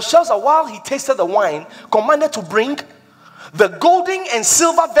 Belshazzar, while he tasted the wine, commanded to bring the golden and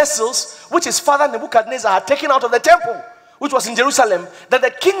silver vessels which his father Nebuchadnezzar had taken out of the temple, which was in Jerusalem, that the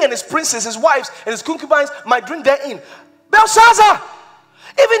king and his princes, his wives, and his concubines might drink therein. Belshazzar!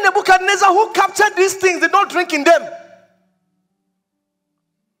 Even Nebuchadnezzar, who captured these things, did not drink in them.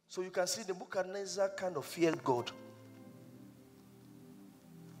 So you can see Nebuchadnezzar kind of feared God.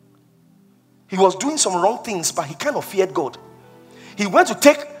 He was doing some wrong things, but he kind of feared God. He went to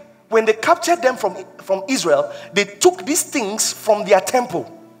take, when they captured them from Israel, they took these things from their temple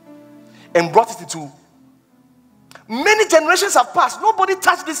and brought it into. Many generations have passed. Nobody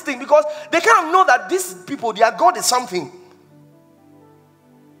touched this thing because they kind of know that these people, their God is something.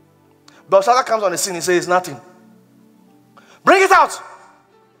 Belshazzar comes on the scene and says, nothing. Bring it out.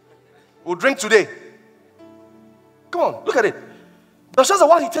 We'll drink today. Come on, look at it. Belshazzar,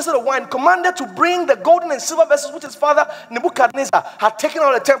 while he tasted the wine, commanded to bring the golden and silver vessels which his father Nebuchadnezzar had taken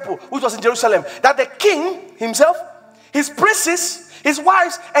out of the temple, which was in Jerusalem, that the king himself, his princes, his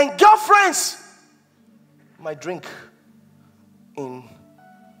wives, and girlfriends might drink in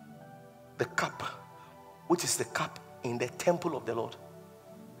the cup, which is the cup in the temple of the Lord.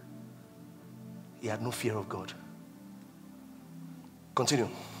 He had no fear of God. Continue.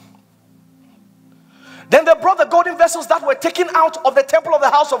 Then they brought the golden vessels that were taken out of the temple of the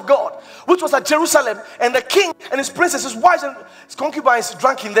house of God, which was at Jerusalem, and the king and his princes, his wives and his concubines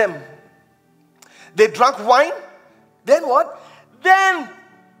drank in them. They drank wine. Then what? Then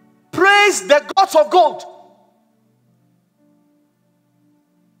praised the gods of gold.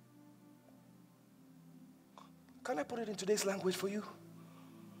 Can I put it in today's language for you?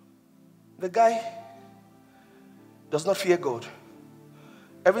 The guy does not fear God.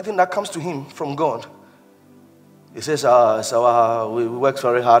 Everything that comes to him from God, he says, we work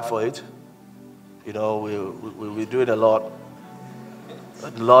very hard for it. You know, we do it a lot. A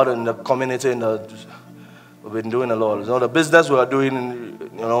lot in the community, we've been doing a lot. You know, the business we are doing, you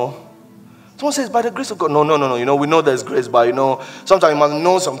know. Someone says, by the grace of God. No. You know, we know there's grace, but you know, sometimes you must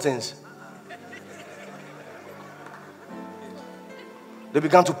know some things. They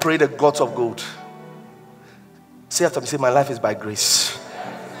began to pray the gods of gold. Say after me, say, my life is by grace.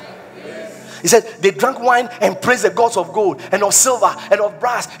 He said, they drank wine and praised the gods of gold, and of silver, and of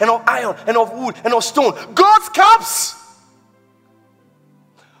brass, and of iron, and of wood, and of stone. God's cups,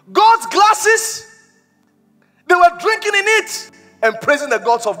 God's glasses, they were drinking in it and praising the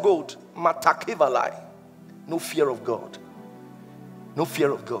gods of gold. Matakivalai. No fear of God. No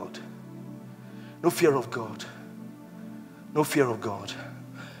fear of God. No fear of God. No fear of God.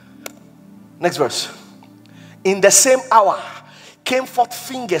 Next verse. In the same hour came forth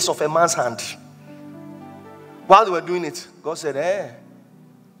fingers of a man's hand. While they were doing it, God said, A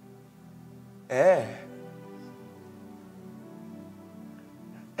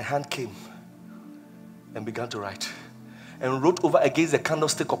hand came and began to write, and wrote over against the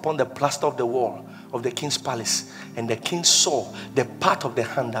candlestick upon the plaster of the wall of the king's palace. And the king saw the part of the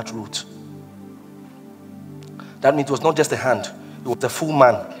hand that wrote. That means it was not just a hand, it was the full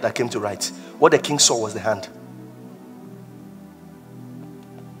man that came to write. What the king saw was the hand.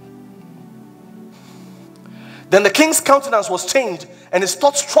 Then the king's countenance was changed, and his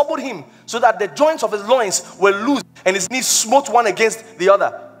thoughts troubled him, so that the joints of his loins were loose, and his knees smote one against the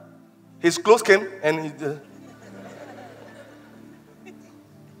other. His clothes came, and the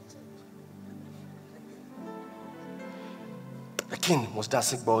king was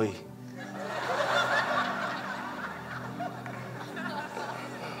dancing, boy.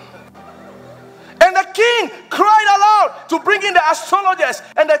 And the king cried aloud to bring in the astrologers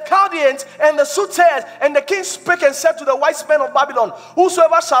and the Chaldeans and the soothsayers. And the king spake and said to the wise men of Babylon,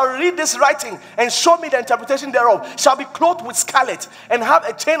 whosoever shall read this writing and show me the interpretation thereof shall be clothed with scarlet and have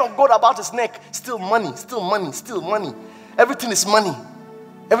a chain of gold about his neck. Still money, still money, still money. Everything is money.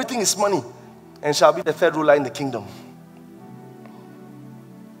 Everything is money. And shall be the third ruler in the kingdom.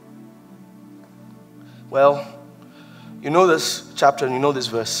 Well, you know this chapter and you know this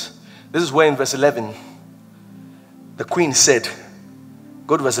verse. This is where in verse 11, the queen said,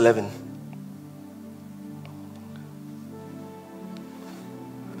 go to verse 11.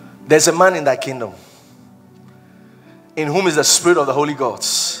 There's a man in thy kingdom, in whom is the spirit of the holy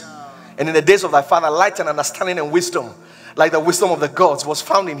gods. And in the days of thy father, light and understanding and wisdom, like the wisdom of the gods, was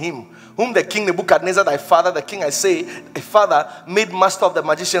found in him, whom the king Nebuchadnezzar, thy father, the king, I say, a father, made master of the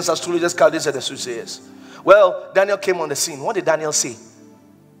magicians, astrologers, Chaldeans, and the soothsayers. Well, Daniel came on the scene. What did Daniel say?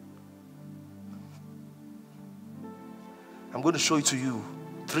 I'm going to show it to you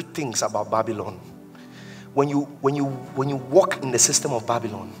 3 things about Babylon. When you walk in the system of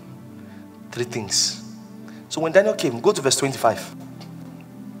Babylon, 3 things. So when Daniel came, go to verse 25.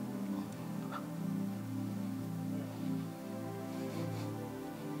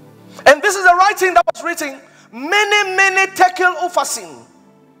 And this is the writing that was written. Many tekel ufasin.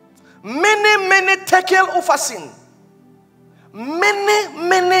 Many tekel ufasin.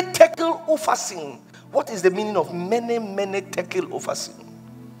 Many tekel ufasin. What is the meaning of many tekel ufasin?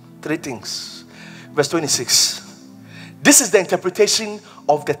 3 things. Verse 26. This is the interpretation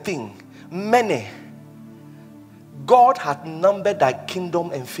of the thing. Many. God had numbered thy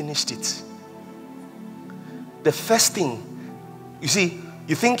kingdom and finished it. The first thing, you see,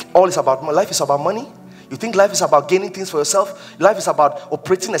 you think all is about life is about money. You think life is about gaining things for yourself. Life is about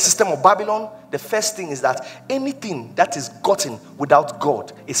operating a system of Babylon. The first thing is that anything that is gotten without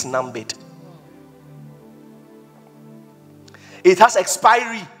God is numbered. It has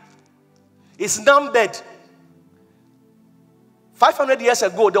expiry. It's numbered. 500 years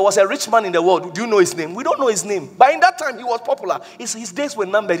ago, there was a rich man in the world. Do you know his name? We don't know his name. But in that time, he was popular. His days were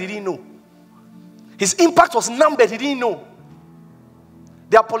numbered. He didn't know. His impact was numbered. He didn't know.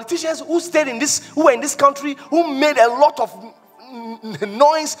 There are politicians who were in this country, who made a lot of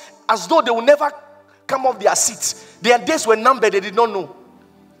noise as though they will never come off their seats. Their days were numbered. They did not know.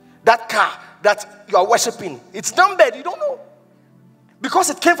 That car that you are worshiping, it's numbered. You don't know.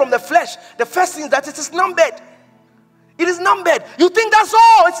 Because it came from the flesh, the first thing is that it is numbered. It is numbered. You think that's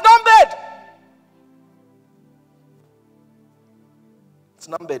all? It's numbered. It's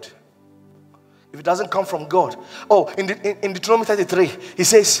numbered. If it doesn't come from God. Oh, in Deuteronomy 33, he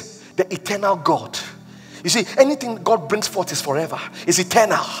says, the eternal God. You see, anything God brings forth is forever. It's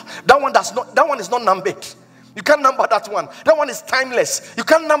eternal. That one is not numbered. You can't number that one. That one is timeless. You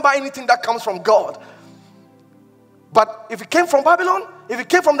can't number anything that comes from God. But if it came from Babylon, if it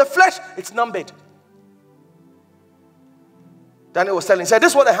came from the flesh, it's numbered. Daniel was telling, he said,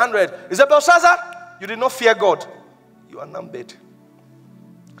 this is what the 100. He said, Belshazzar, you did not fear God. You are numbered.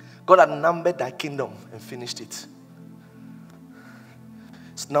 God had numbered thy kingdom and finished it.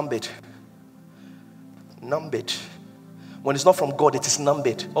 It's numbered. Numbered. When it's not from God, it is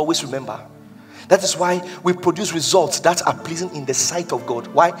numbered. Always remember. That is why we produce results that are pleasing in the sight of God.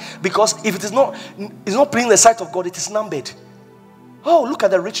 Why? Because if it's not pleasing in the sight of God, it is numbered. Oh, look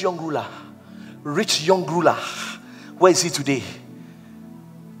at the rich young ruler. Rich young ruler. Where is he today?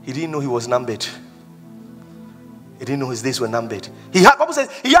 He didn't know he was numbered. He didn't know his days were numbered. Bible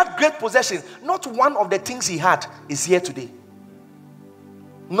says he had great possessions. Not one of the things he had is here today.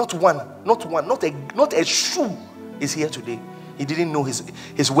 Not one. Not a shoe is here today. He didn't know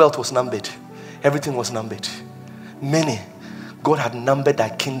his wealth was numbered. Everything was numbered. Many. God had numbered thy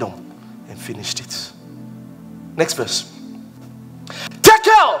kingdom and finished it. Next verse. Take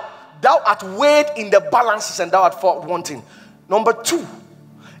care, thou art weighed in the balances and thou art found wanting. Number 2.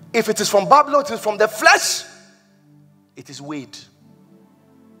 If it is from Babylon, it is from the flesh. It is weighed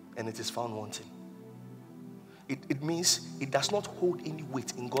and it is found wanting. It means it does not hold any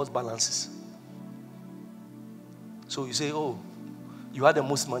weight in God's balances. So you say, oh, you had the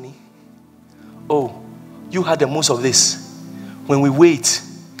most money. Oh, you had the most of this. When we wait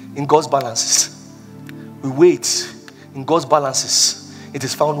in God's balances, we wait in God's balances, it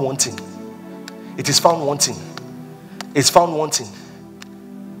is found wanting. It is found wanting. It's found wanting.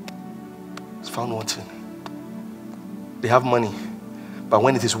 It's found wanting. They have money, but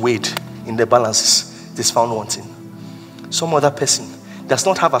when it is weighed in the balances, it is found wanting. Some other person does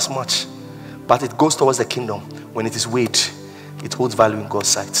not have as much, but it goes towards the kingdom. When it is weighed, it holds value in God's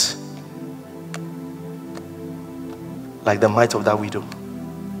sight. Like the might of that widow.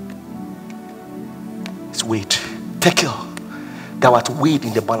 It's weighed. Take care. Thou art weighed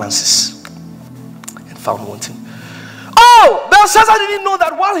in the balances and found wanting. Oh, Belshazzar didn't know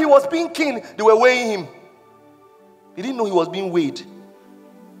that while he was being king, they were weighing him. He didn't know he was being weighed.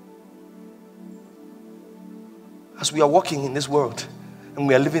 As we are walking in this world and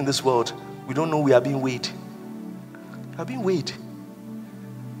we are living in this world, we don't know we are being weighed. We are being weighed.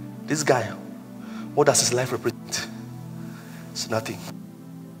 This guy, what does his life represent? It's nothing.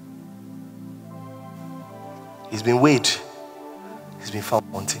 He's been weighed. He's been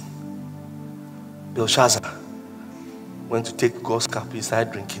found wanting. Belshazzar went to take God's cup. He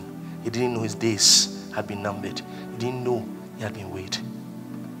started drinking. He didn't know his days had been numbered. He didn't know he had been weighed.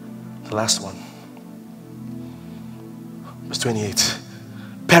 The last one. Verse 28.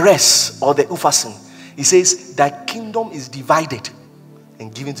 Perez, or the Upharsin, he says, thy kingdom is divided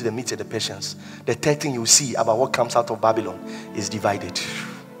and given to the Medes and the Persians. The third thing you see about what comes out of Babylon is divided.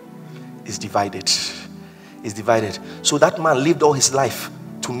 Is divided. Is divided. So that man lived all his life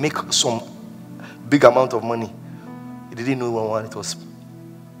to make some big amount of money. He didn't know when it was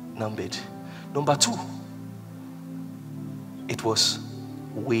numbered. Number 2, it was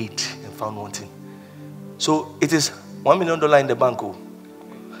weighed and found wanting. So it is $1 million in the bank.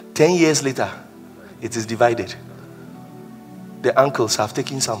 10 years later, it is divided. The uncles have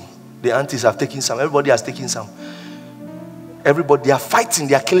taken some. The aunties have taken some. Everybody has taken some. Everybody, they are fighting.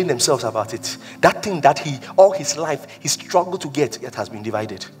 They are killing themselves about it. That thing that all his life, he struggled to get, yet has been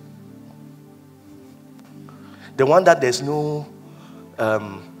divided. The one that there's no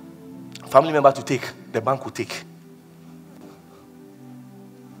family member to take, the bank will take.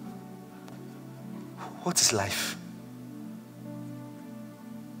 What is life?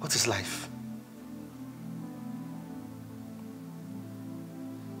 What is life?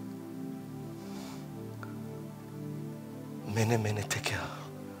 Many take care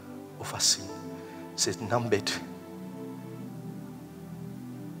of our sin. It says numbered,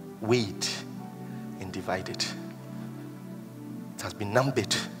 weighed, and divided. It has been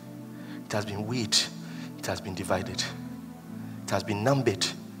numbered. It has been weighed. It has been divided. It has been numbered.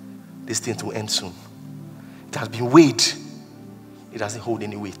 This thing will end soon. It has been weighed. It doesn't hold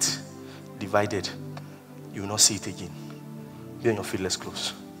any weight. Divided. You will not see it again. Be on your feet. Let's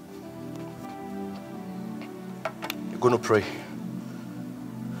close. You're going to pray.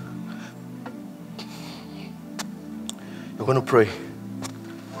 You're going to pray.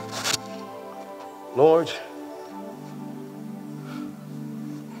 Lord,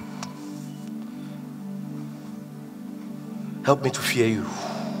 help me to fear you.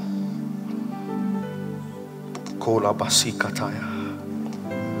 Kola basi kataya.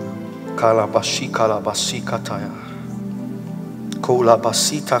 Kala basi kataya. Kola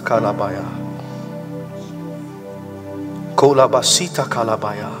basita kalabaya. Kola basita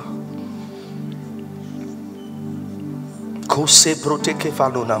kalabaya. Kose proteke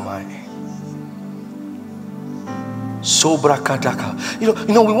falonamai. Sobra kadaka.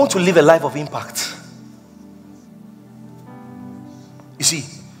 You know, we want to live a life of impact. You see,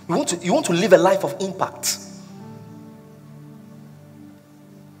 you want to live a life of impact.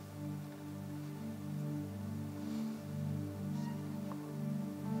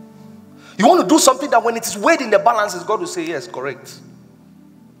 You want to do something that when it is weighed in the balances, God will say, yes, correct.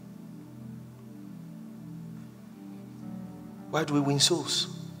 Why do we win souls?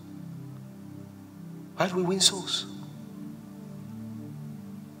 Why do we win souls?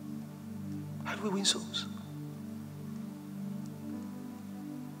 Why do we win souls?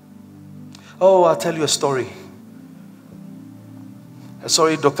 Oh, I'll tell you a story. A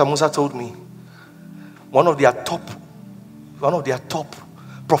story Dr. Musa told me. One of their top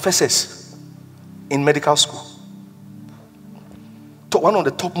professors in medical school. One of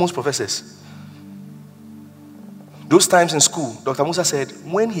the topmost professors. Those times in school, Dr. Musa said,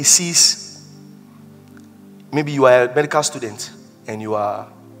 when he sees, maybe you are a medical student and you are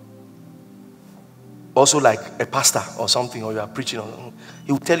also like a pastor or something, or you are preaching,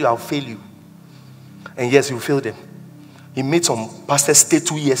 he will tell you, I'll fail you. And yes, he will fail them. He made some pastors stay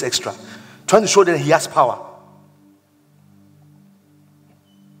 2 years extra, trying to show them he has power.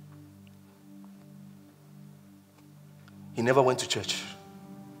 He never went to church.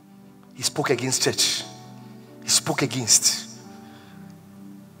 He spoke against church. He spoke against.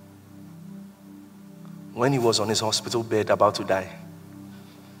 When he was on his hospital bed about to die,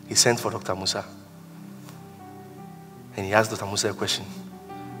 he sent for Dr. Musa. And he asked Dr. Musa a question.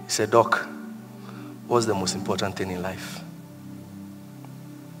 He said, Doc, what's the most important thing in life?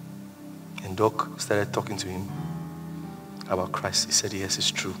 And Doc started talking to him about Christ. He said, yes,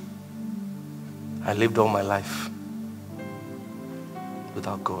 it's true. I lived all my life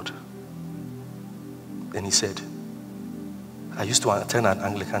without God. Then he said, I used to attend an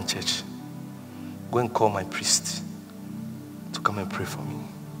Anglican church. Go and call my priest to come and pray for me.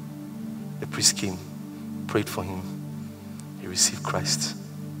 The priest came, prayed for him. He received Christ.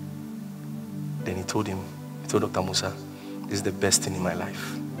 Then he told Dr. Musa, this is the best thing in my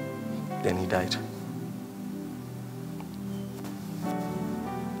life. Then he died.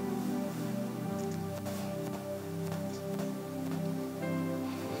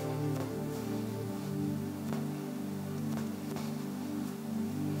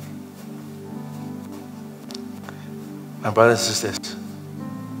 My brothers and sisters,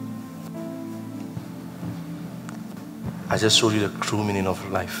 I just showed you the true meaning of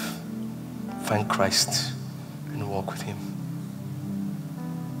life. Find Christ and walk with him.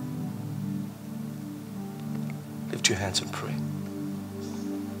 Lift your hands and pray.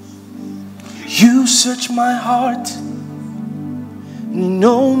 You search my heart, you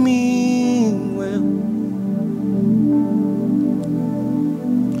know me well.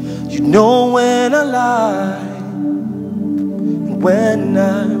 You know when I lie, when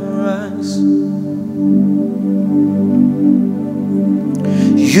I rise.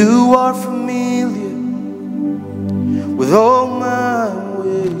 You are familiar with all my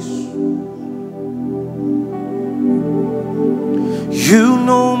ways. You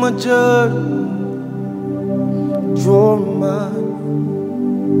know my journey, you're mine.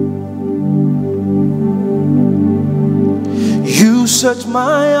 You search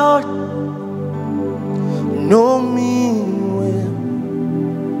my heart, know me well.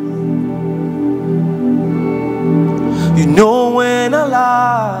 You know when I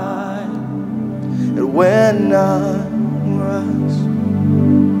lie and when I rise.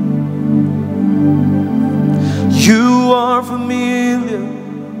 You are familiar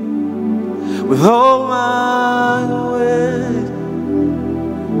with all my ways.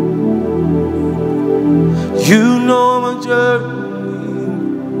 You know my journey,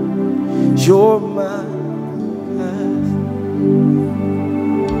 you're my path.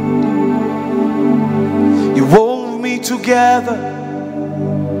 You wove me together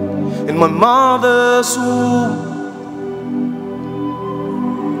in my mother's womb.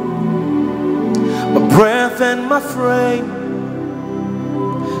 My breath and my frame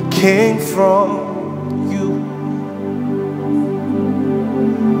came from you.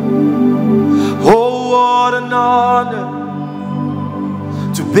 Oh, what an honor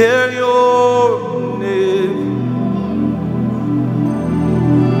to bear your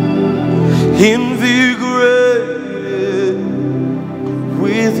invigorated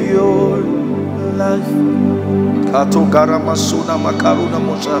with your life.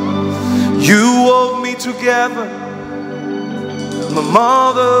 You wove me together, my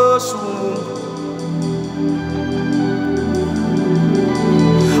mother's womb.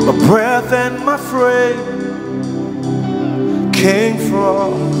 My breath and my frame came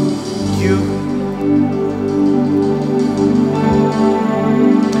from you.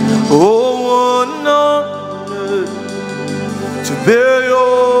 Oh, one honor to bear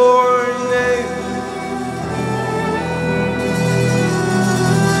your name,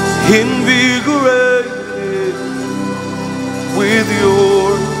 invigorated with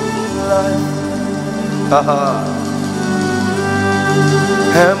your life.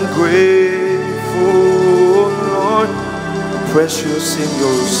 I'm grateful, Lord, precious in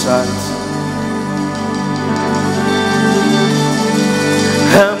your sight.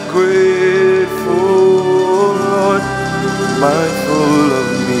 I'm grateful, Lord, mindful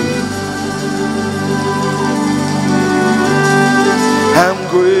of me. I'm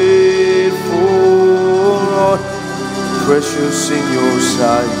grateful, Lord, precious in your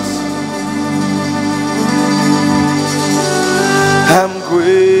sight. I'm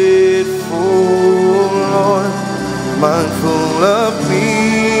grateful, Lord, mindful of me.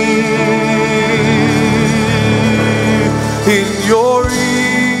 In your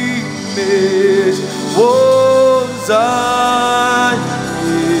image was I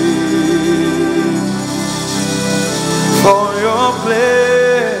made. For your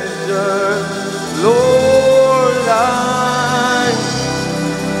pleasure, Lord,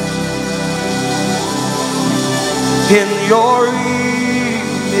 in your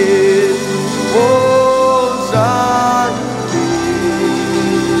image was I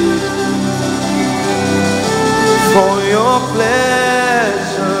made. For your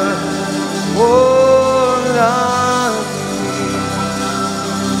pleasure, Lord,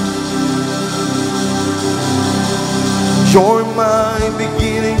 you're my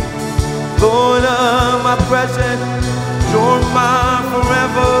beginning, Lord, my present. You're my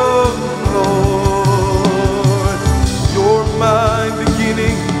forever, Lord. You're my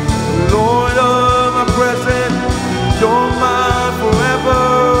beginning, Lord of my present. You're my forever,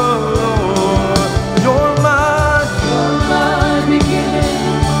 Lord. You're my beginning,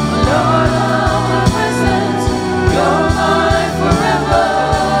 Lord of my present. You're my forever,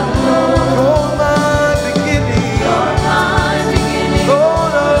 Lord. You're my beginning, You're my beginning,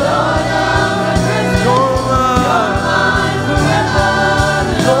 Lord of my present. You're my Forever,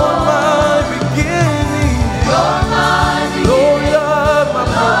 You're my beginning, You're my Lord beginning, of my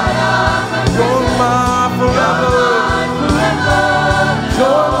present. You're my forever.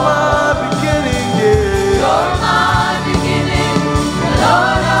 You're my beginning, yeah. You're my beginning,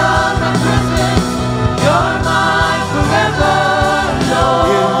 Lord of my present. You're my forever, Lord.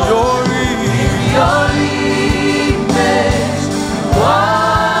 In your Your image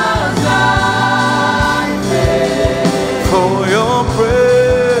was I made. for your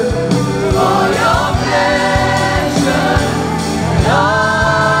praise. For your pleasure,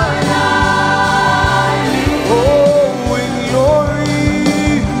 Lord, I live. Oh, in your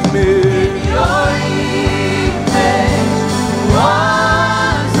image. Your image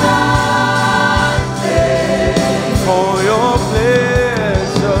was I made. For your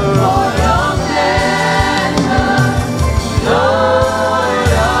pleasure. For your pleasure, Lord,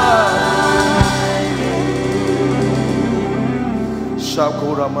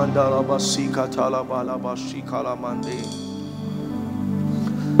 Shakura mandala basika talabala bashikala mande.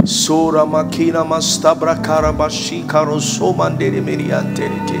 Sora makina mastabra karabashika rosomande mediante.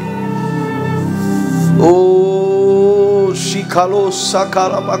 Oh, shikalo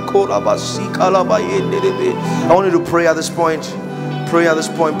sakala makora basikala bayende. I want you to pray at this point. Pray at this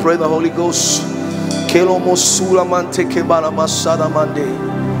point. Pray the Holy Ghost. Kelo mosula mante kebala masada mande.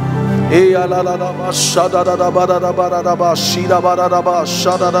 Eya la la la ba shada da da ba da da ba da da ba shida ba da da ba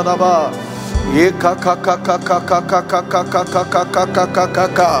shada da da ba. Ye ka ka ka ka ka ka ka ka ka ka ka ka ka ka ka ka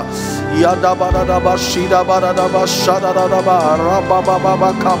ka. Ya da ba da da ba shida ba da da ba shada da da ba ra ba ba ba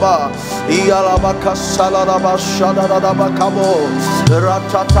ba ka ba. Ya la ba ka sala da ba shada da da ba ka bo. Ra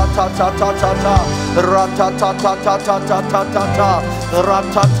ta ta ta ta ta ta ta. Ra ta ta ta ta ta ta ta ta ta. Ra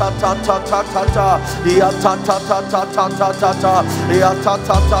ta ta ta ta ta ta ta. Ya ta ta ta ta ta ta ta ta. Ya ta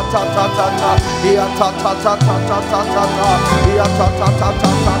ta ta ta ta ta ta. Ya ta ta ta ta ta ta ta ta. Ya ta ta ta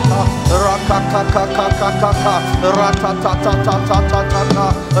ta ta ta. Ra ka ka ka ka ka ka ka. Ra ta ta ta ta ta ta ta ta.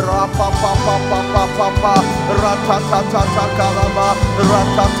 Ra pa pa pa pa pa pa pa. Ra ta ta ta ta ka la ba. Ra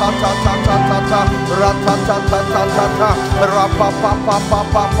ta ta ta ta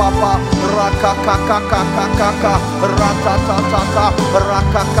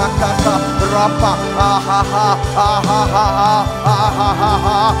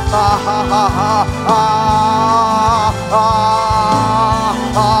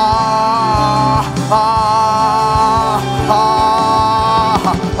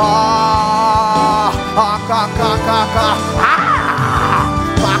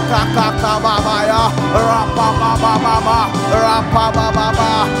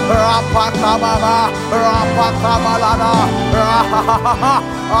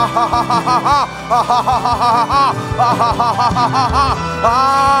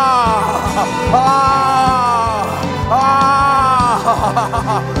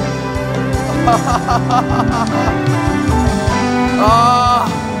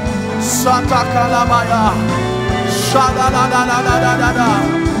Satakalamaya, shada da da da da da da da,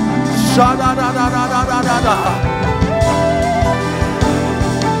 shada da da da da da da da.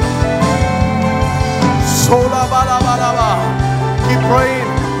 Sola bala bala ba. Keep praying.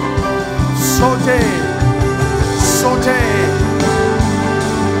 Saute, saute.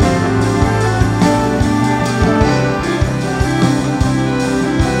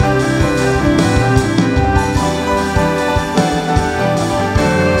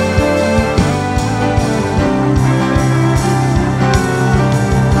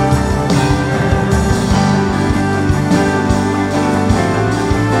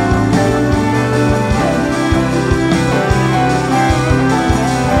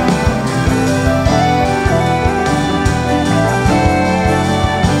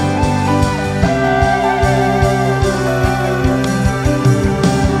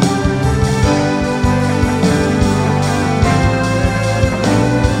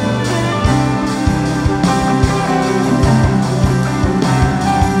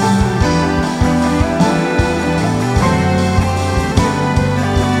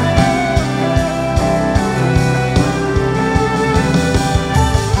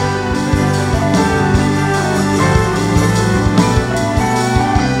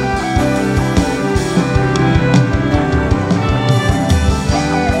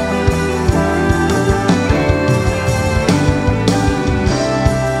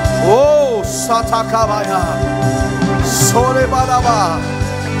 Satakabaya, Sole Badaba,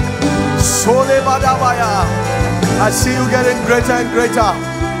 Sole Badabaya. I see you getting greater and greater.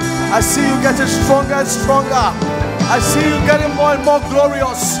 I see you getting stronger and stronger. I see you getting more and more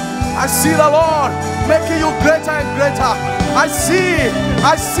glorious. I see the Lord making you greater and greater. I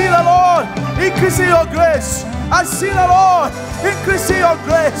see the Lord increasing your grace. I see the Lord increasing your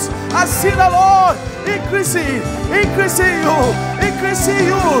grace. I see the Lord increasing you.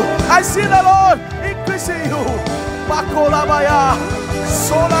 I see the Lord increasing you. Bakolabaya,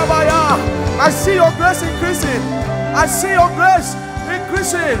 Solabaya. I see your grace increasing. I see your grace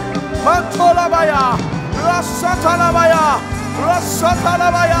increasing. Mantolabaya, Rasatalabaya,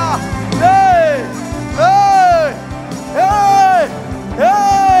 Rasatalabaya. Hey, hey, hey,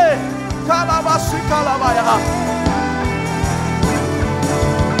 hey. Kalabasi Kalabaya.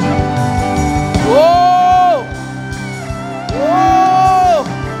 Whoa! Whoa!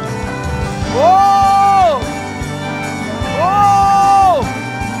 Whoa! Whoa!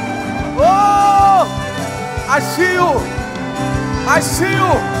 Whoa! I see you. I see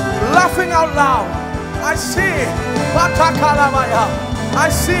you laughing out loud. I see Batakalabaya. I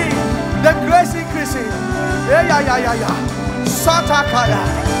see the grace increasing. Yeah. Satakaya.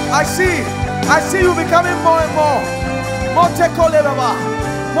 I see you becoming more and more. Motekolebaba.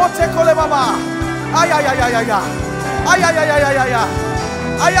 Motekolebaba. Ay.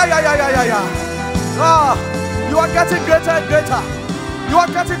 Ah, you are getting greater and greater. You are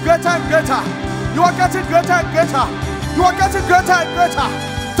getting greater and greater. You are getting greater and greater. You are getting greater and greater.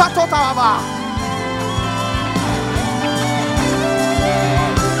 Tatotaba.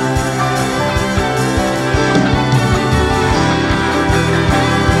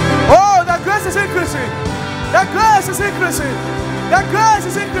 Oh, the grace is increasing. The grace is increasing. The grace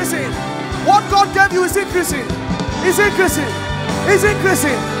is increasing. What God gave you is increasing. It's increasing. It's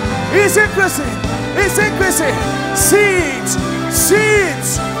increasing. It's increasing. It's increasing. Seeds.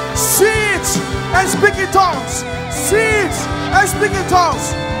 Seeds. Seeds. And speaking tongues. Seeds. And speaking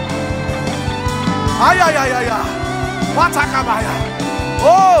tongues. Ay. Watakabaya.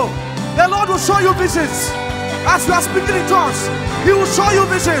 Oh, the Lord will show you visions. As you are speaking in tongues, He will show you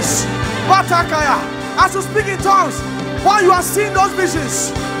visions. Watakaya. As you speak in tongues, while you are seeing those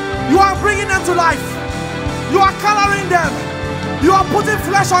visions, you are bringing them to life. You are coloring them. You are putting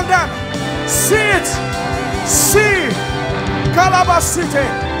flesh on them. See it. See. Kalabasite.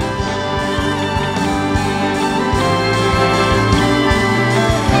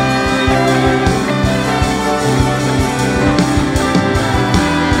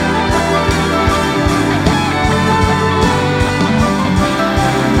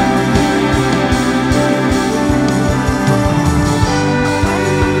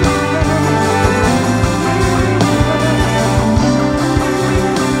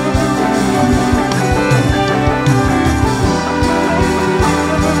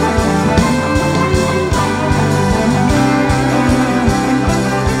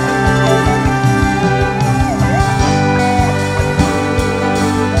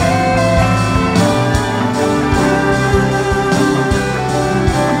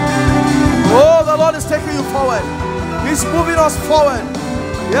 is taking you forward. He's moving us forward.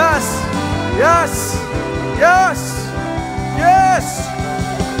 Yes, yes, yes, yes,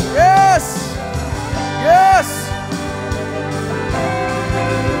 yes, yes.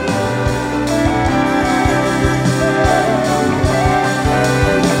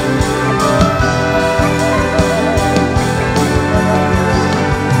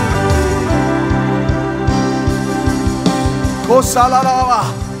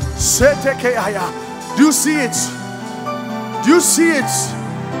 Do you see it? Do you see it?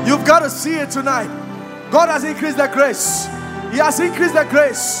 You've got to see it tonight. God has increased the grace. He has increased the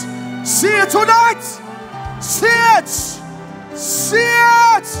grace. See it tonight. See it. See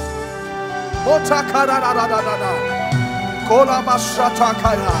it.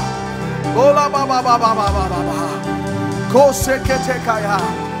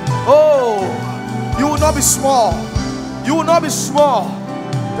 Oh, you will not be small. You will not be small.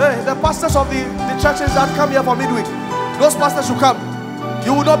 Hey, the pastors of the churches that come here for midweek, those pastors who come,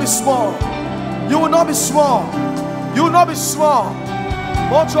 you will not be small. You will not be small. You will not be small.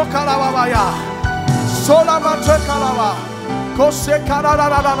 Mocho kalawaya. Sola manche kalawa. Kose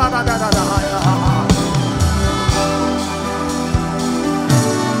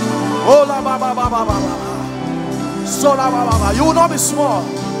Ola baba baba baba. Sola baba. You will not be small.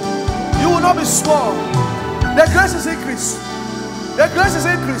 You will not be small. The grace is increased. The grace is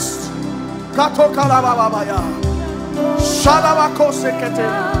increased. Kato kalababa ya. Shalaba kose kete.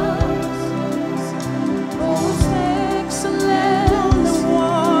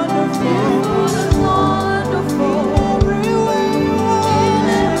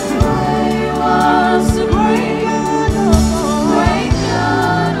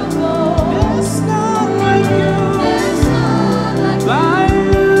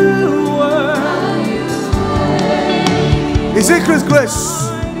 His increased grace.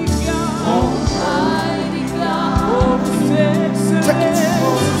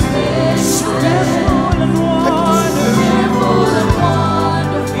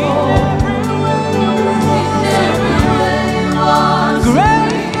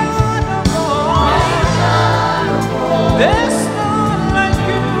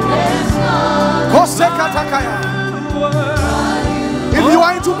 If you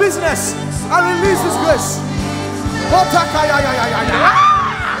are into business, I release His grace.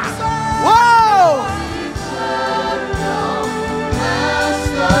 Whoa!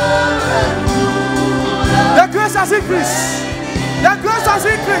 The grace has increased. The grace has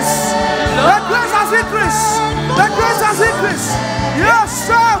increased. The grace has increased. The grace has increased. Yes,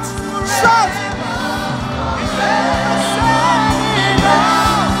 shout! Shout!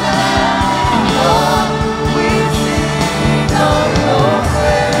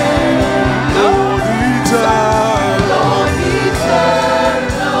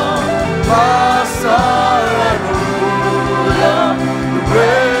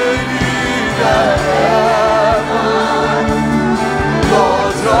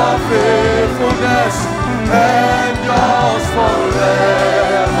 And yours forever.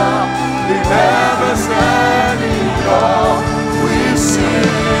 The never standing up. We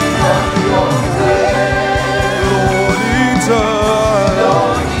sing of your grace. Lord eternal,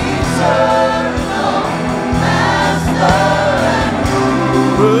 Master and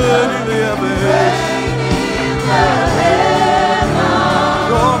ruler, in the heavens,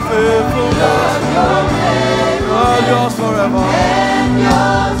 your faithfulness, and yours forever. And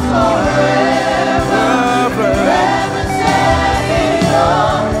yours forever.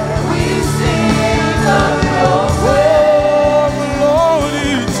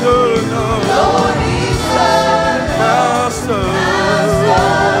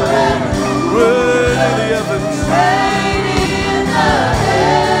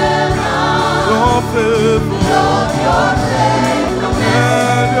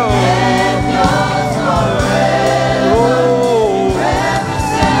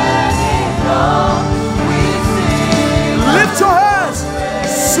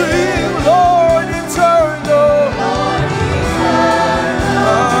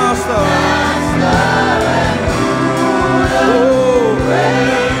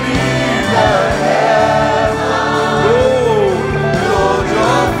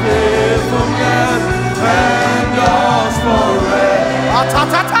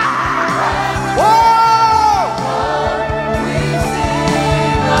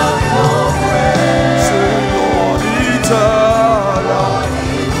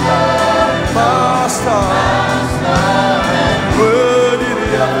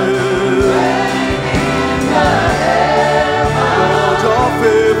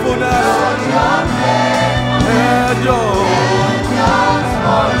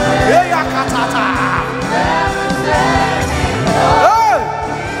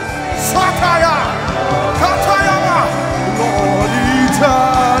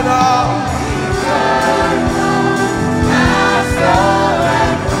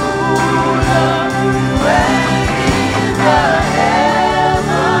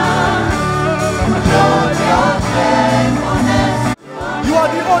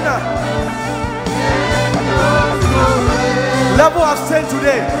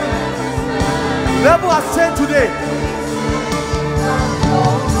 Level has changed today.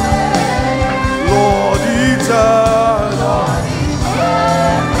 Lord eternal,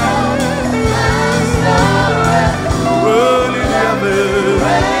 reign in heaven,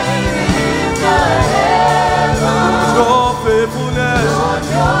 your faithfulness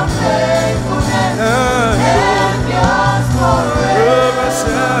and yours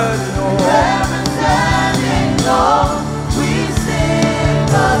representing all.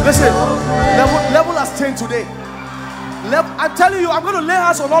 Listen, level has changed today. I'm telling you, I'm going to lay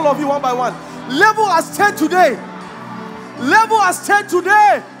hands on all of you one by one. Level has changed today. Level has changed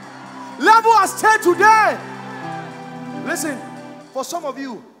today. Level has changed today. Listen, for some of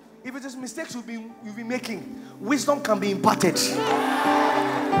you, if it is mistakes you've been making, wisdom can be imparted. So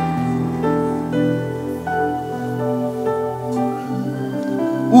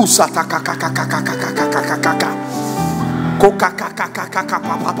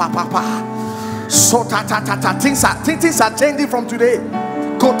things are changing from today.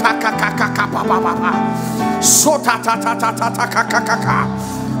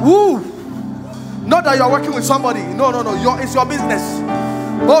 Woo! Not that you are working with somebody. No. It's your business.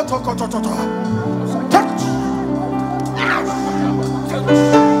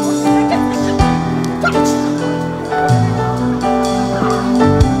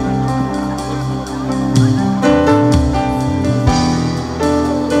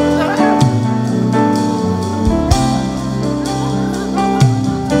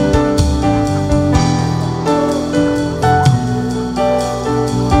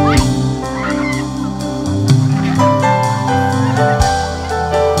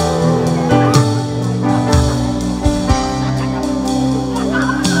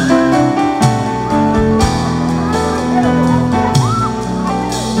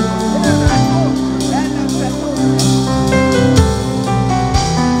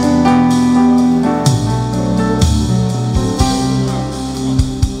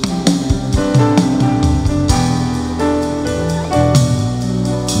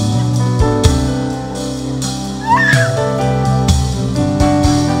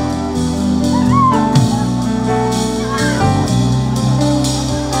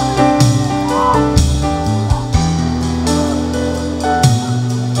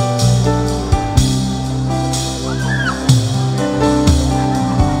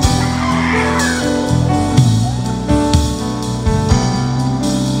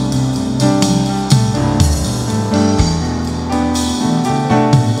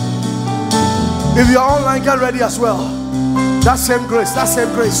 If you're online, get ready as well. That same grace, that same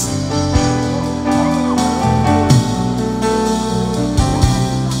grace.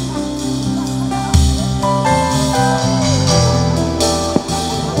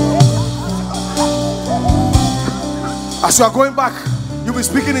 As you are going back, you'll be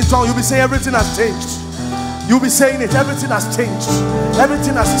speaking in tongues. You'll be saying everything has changed. You'll be saying it. Everything has changed.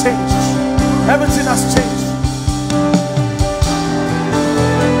 Everything has changed. Everything has changed.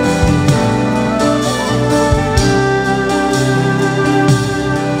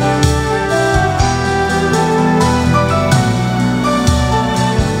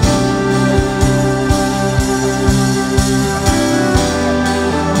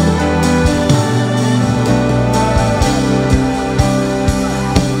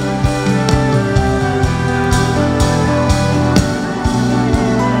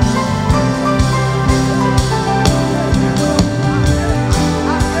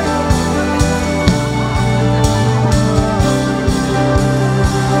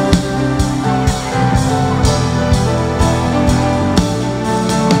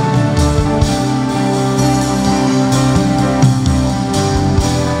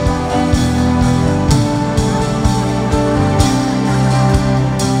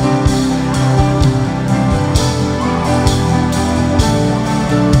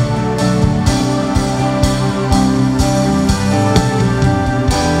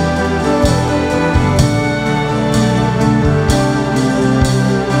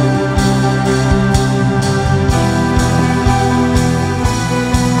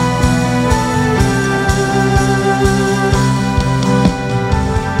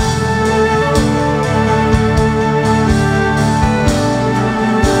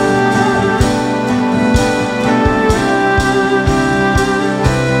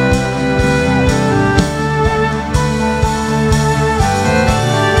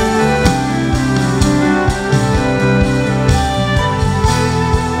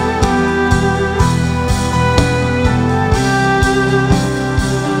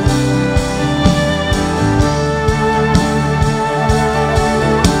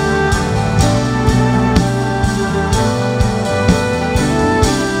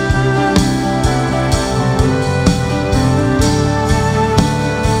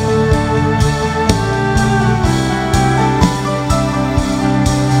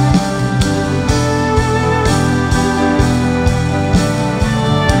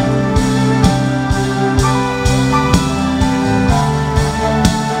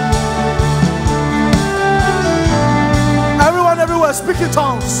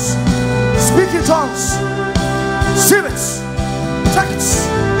 Take it.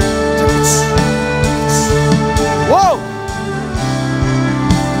 Take it. Whoa.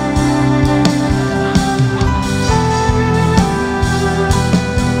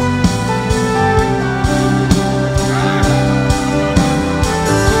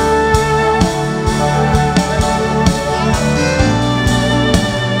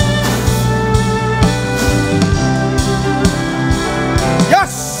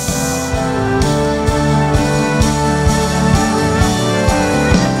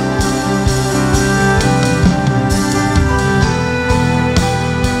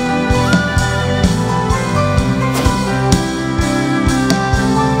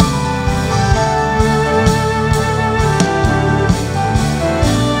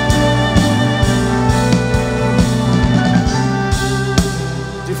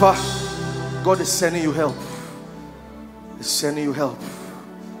 God is sending you help. He's sending you help.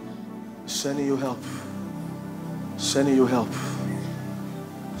 Sending you help. Sending you help.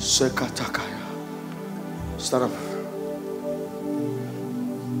 Sekatakaya. Stand up.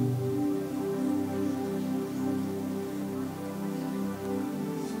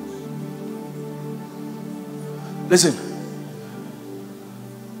 Listen.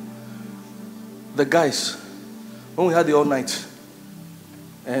 The guys, when we had the all night,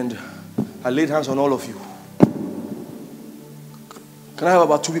 and I laid hands on all of you. Can I have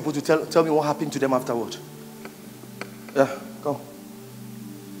about 2 people to tell me what happened to them afterwards? Yeah, come.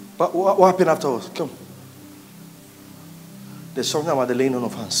 What happened afterwards? Come. There's something about the laying on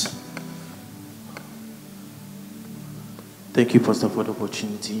of hands. Thank you, Pastor, for the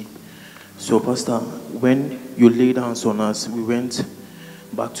opportunity. So, Pastor, when you laid hands on us, we went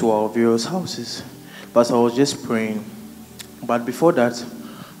back to our various houses. Pastor, I was just praying. But before that,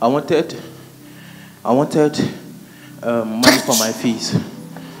 I wanted money for my fees.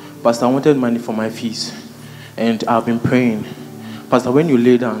 Pastor, I wanted money for my fees. And I've been praying. Pastor, when you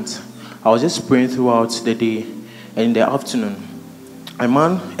laid hands, I was just praying throughout the day. And in the afternoon, a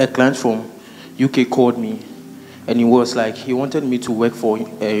client from UK called me. And he was like, he wanted me to work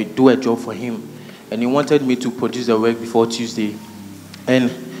do a job for him. And he wanted me to produce the work before Tuesday.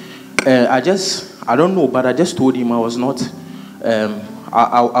 And I don't know, but I just told him I was not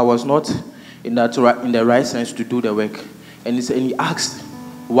in the right sense to do the work. And he asked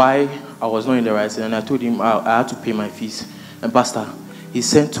why I was not in the right sense. And I told him I had to pay my fees. And Pastor, he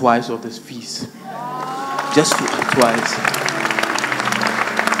sent twice of his fees. Just twice.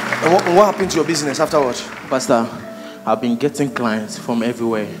 And what happened to your business afterwards? Pastor, I've been getting clients from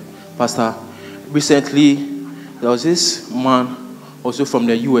everywhere. Pastor, recently, there was this man also from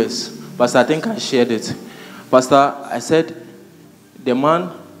the US. Pastor, I think I shared it. Pastor, I said, the man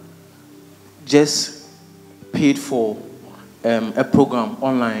just paid for a program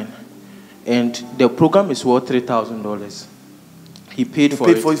online, and the program is worth $3,000. He paid for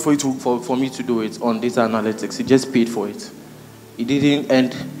me to do it on data analytics. He just paid for it. He didn't,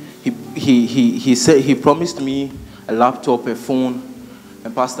 and he said he promised me a laptop, a phone,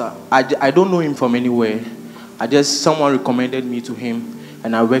 and Pastor, I don't know him from anywhere. Someone recommended me to him,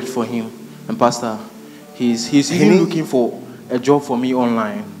 and I worked for him. And Pastor, he's even looking for a job for me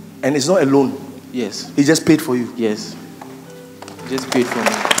online. And it's not a loan. Yes. He just paid for you. Yes. He just paid for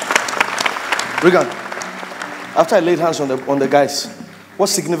me. Regan, after I laid hands on the guys, what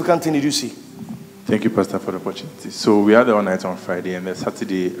significant thing did you see? Thank you, Pastor, for the opportunity. So we had the all night on Friday, and then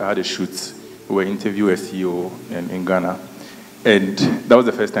Saturday I had a shoot. We were interviewing a CEO in Ghana, and that was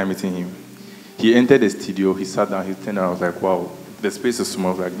the first time meeting him. He entered the studio, he sat down, he turned around, I was like, wow, the space is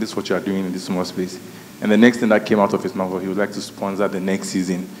small, like this is what you are doing in this small space. And the next thing that came out of his mouth was he would like to sponsor the next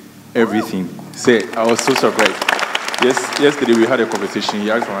season, everything. I was so surprised. Yesterday we had a conversation,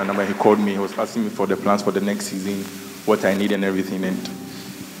 he asked for my number, he called me, he was asking me for the plans for the next season, what I need and everything, and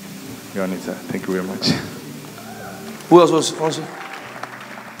you're on it, sir. Thank you very much. Who else was sponsoring?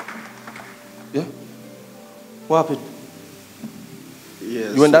 Yeah? What happened?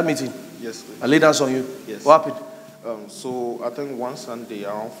 Yes. You were in that meeting? Yes, please. I laid hands on you? Yes. What happened? So I think one Sunday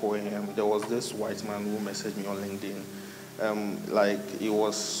around 4 a.m., there was this white man who messaged me on LinkedIn. He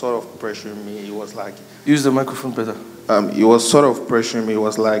was sort of pressuring me. He was like... Use the microphone better. He was sort of pressuring me. He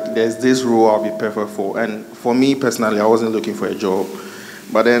was like, there's this role I'll be perfect for. And for me personally, I wasn't looking for a job.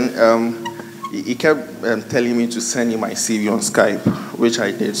 But then he kept telling me to send him my CV on Skype, which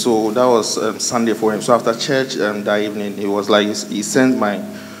I did. So that was Sunday for him. So after church that evening, he was like, he sent my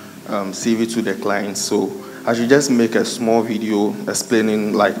CV to the client. So I should just make a small video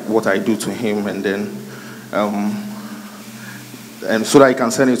explaining like what I do to him, and then and so that I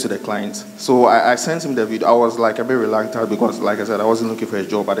can send it to the client. So I sent him the video. I was like a bit reluctant because, like I said, I wasn't looking for a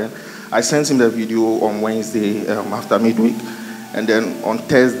job. But then I sent him the video on Wednesday after midweek. And then on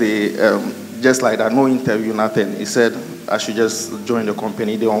Thursday, just like that, no interview, nothing. He said I should just join the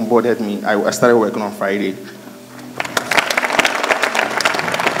company. They onboarded me. I started working on Friday.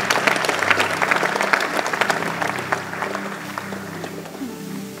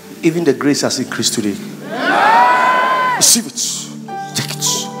 Even the grace has increased today. Receive it. Take it.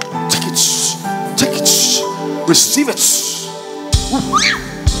 Take it. Take it. Receive it.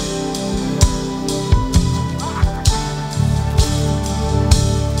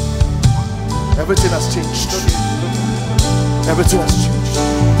 Everything has changed. Everything has changed.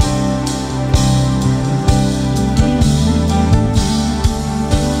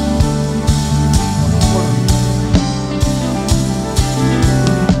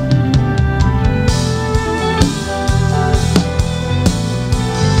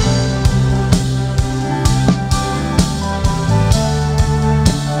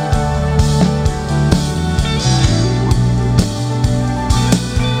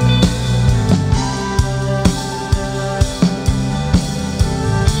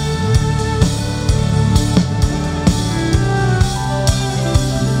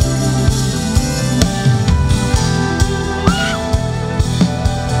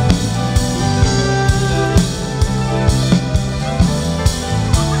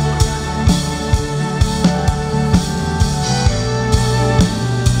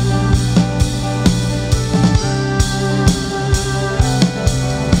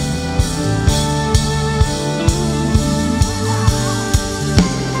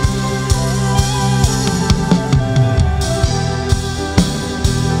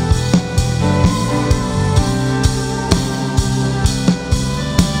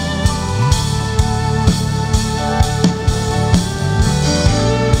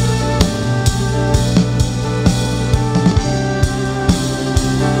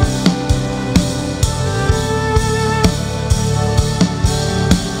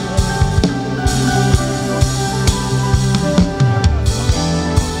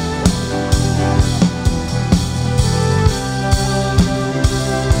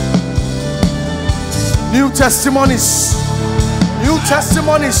 New testimonies. New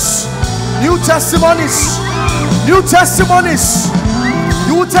testimonies. New testimonies. New testimonies.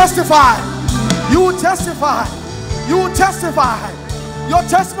 You will testify. You will testify. You will testify. Your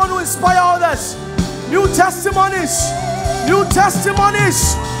testimony will inspire others. New testimonies. New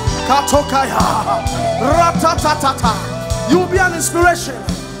testimonies. Katokaya. Ratatatata. You will be an inspiration.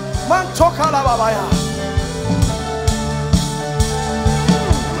 Man tokalababaya.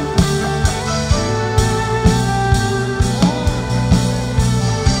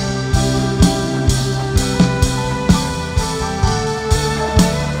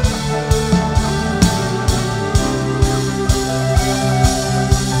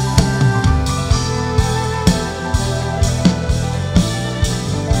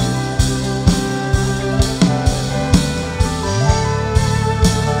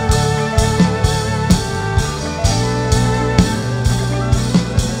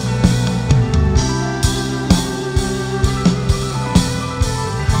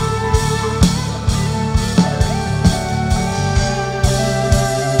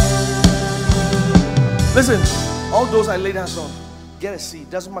 Listen, all those I laid hands on, get a seed.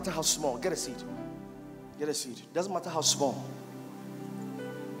 Doesn't matter how small, get a seed. Get a seed. Doesn't matter how small.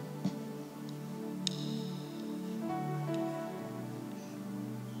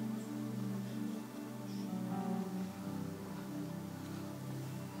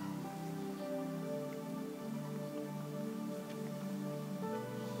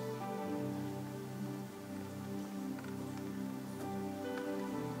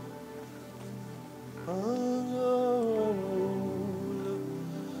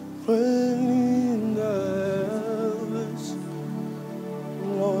 In the heavens,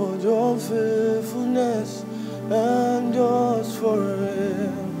 Lord, your faithfulness and yours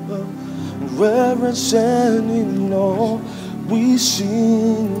forever. In reverence and in awe, we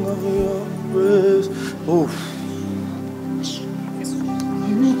sing of your praise. Oh,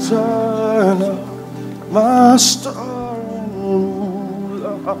 eternal Master and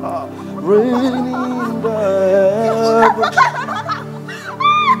ruler, reigning in the heavens.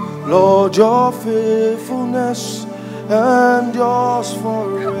 Lord, your faithfulness and yours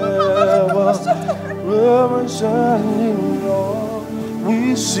forever. Reverence and in awe,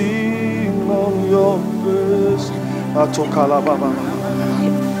 we sing of your praise.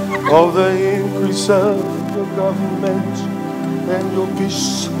 Of the increase of your government and your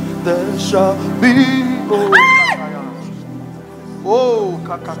peace, there shall be. Oh,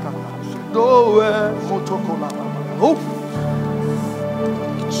 kakaka. Oh.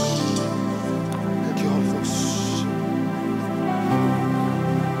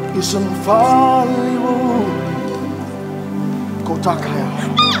 is infallible. Kotakaya.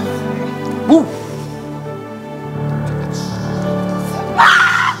 Woo.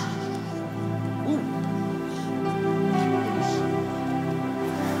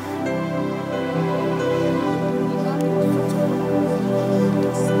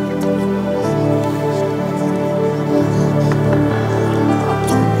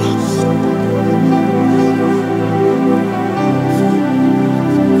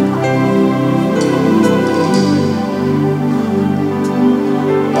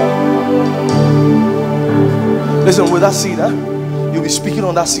 Listen, with that seed, you'll be speaking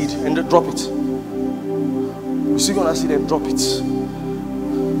on that seed and then drop it. You'll be speaking on that seed and drop it.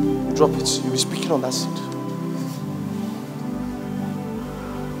 Drop it. You'll be speaking on that seed.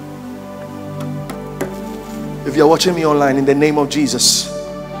 If you're watching me online, in the name of Jesus,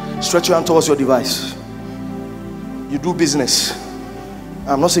 stretch your hand towards your device. You do business.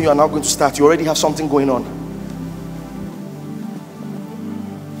 I'm not saying you are now going to start. You already have something going on.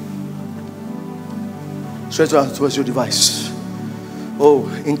 Stretch your hand towards your device. Oh,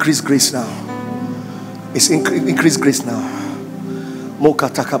 increase grace now. It's increased grace now.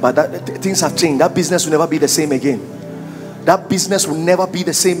 Things have changed. That business will never be the same again. That business will never be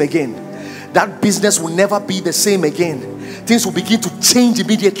the same again. That business will never be the same again. Things will begin to change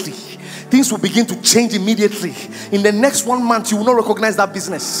immediately. Things will begin to change immediately. In the next 1 month, you will not recognize that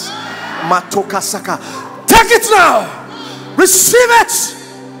business. Matoka Saka. Take it now. Receive it.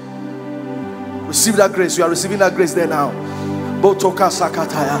 Receive that grace. You are receiving that grace there now. Botoka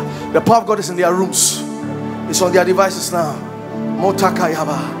Sakataya. The power of God is in their rooms. It's on their devices now. Motaka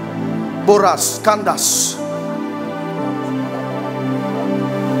Yaba. Boras. Kandas.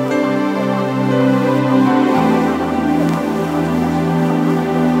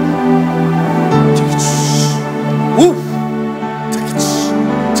 Woo. Take it.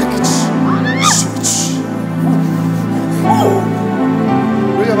 Take it. Receive it. Woo.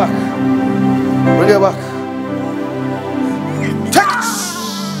 Bring it back. Bring it back. Take it.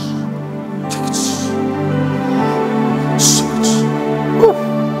 Take it. Receive it. Woo.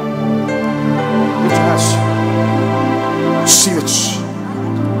 Lift your hands. Receive it.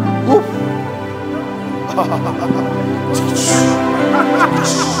 Woo. Take it.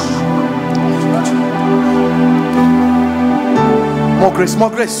 More grace, more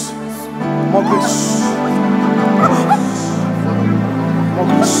grace, more grace, more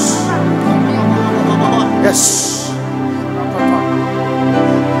grace. Yes.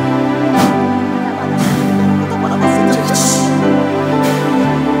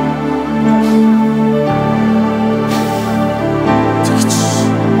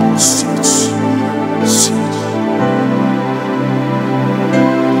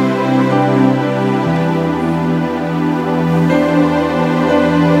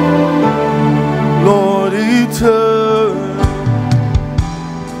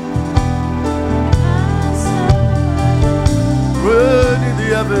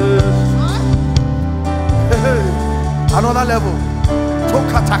 Another level.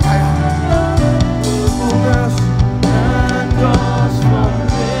 Tokatakaya. And God's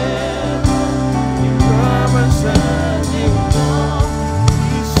forever. You represent you all.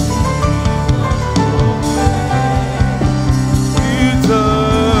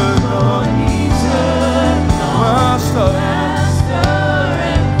 Eternal, Master.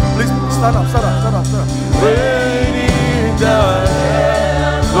 Please stand up, stand up, stand up, stand up. Reigning down,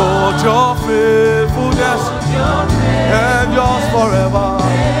 Lord, your faithfulness. And yours forever.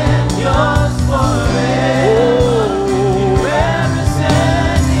 And yours forever. Oh. Representing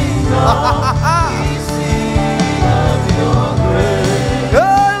all we see of your grace.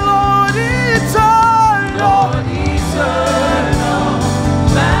 Hey, Lord eternal. Lord eternal.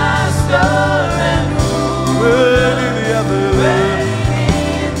 Master and ruler. Reign in the heavens. Reign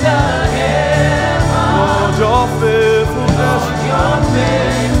in the heavens. Lord, your faithfulness. Lord, your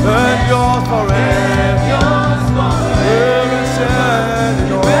faithfulness. And yours forever.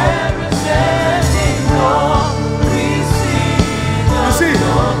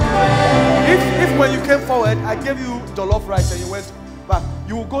 When you came forward, I gave you jollof rice and you went back.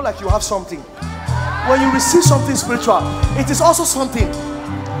 You will go like you have something. When you receive something spiritual, it is also something.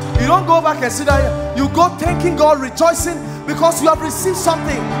 You don't go back and sit there. You go thanking God, rejoicing because you have received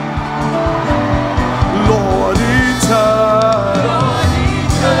something. Lord eternal, Lord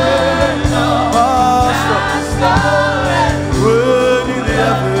eternal, Master, and reign in the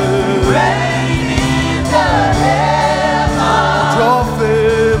heavens, reign in the heavens. Your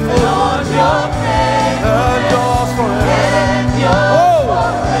faithful, Lord, your faithful, and yours forever, and yours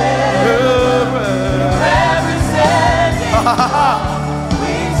forever. Representing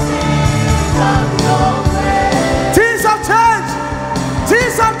we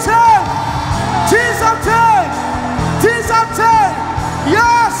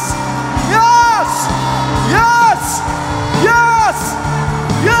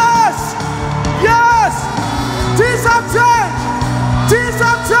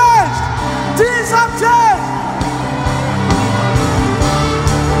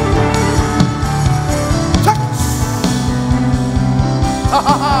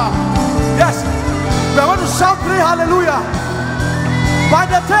Yes. We are going to shout 3 hallelujah. By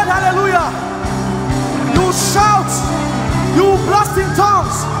the 3rd hallelujah, you shout, you blast in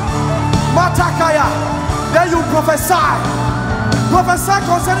tongues. Matakaya. Then you prophesy. Prophesy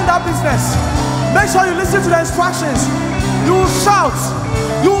concerning that business. Make sure you listen to the instructions. You shout,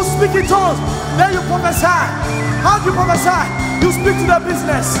 you speak in tongues, then you prophesy. How do you prophesy? You speak to the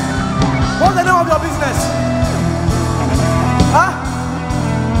business. What's the name of your business? Huh?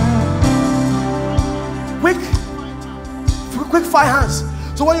 Quick 5 hands.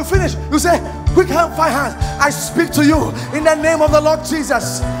 So when you finish, you say, quick 5 hands. I speak to you in the name of the Lord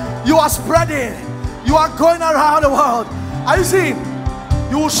Jesus. You are spreading. You are going around the world. Are you seeing?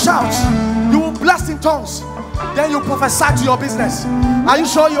 You will shout. You will blast in tongues. Then you prophesy to your business. Are you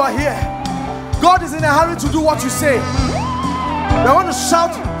sure you are here? God is in a hurry to do what you say. We want to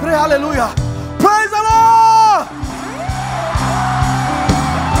shout 3 hallelujah. Praise the Lord!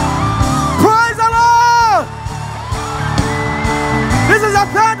 Praise the Lord! This is the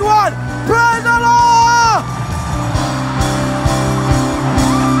 3rd one. Praise the Lord!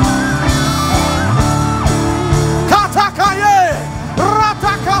 Katakaye!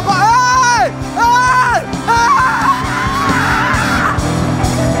 Ratakaba! Hey! Hey! Hey!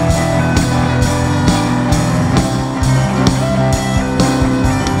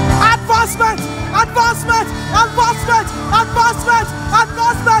 Advancement! Advancement! Advancement! Advancement!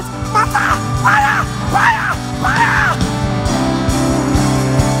 Advancement! Fire! Fire! Fire! Fire!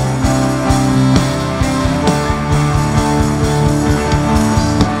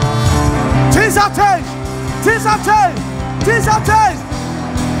 Things have changed. Things have changed. Things have changed.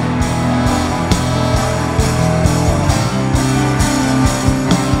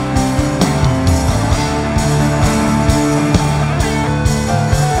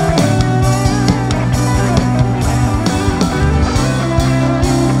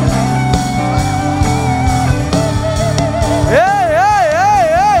 Hey.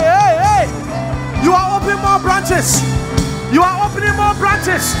 You are opening more branches. You are opening more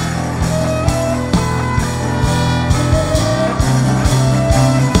branches.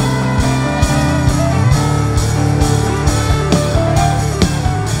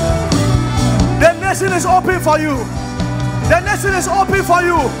 The nation is open for you. The nation is open for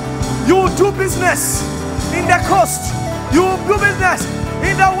you. You do business in the coast. You do business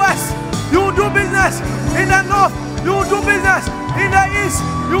in the west. You do business in the north. You do business in the east.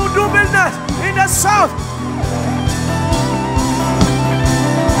 You do business in the south.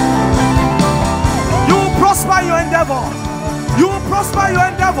 You prosper your endeavor. You prosper your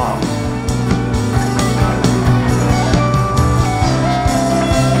endeavor.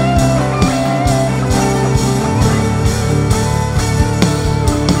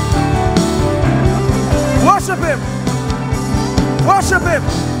 Worship him. Worship him.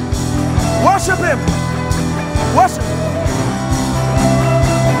 Worship him. Worship.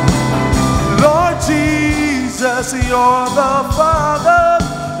 Lord Jesus, you're the Father,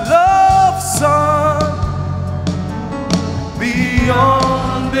 love, Son.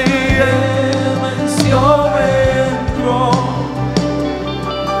 Beyond the heavens, you're enthroned.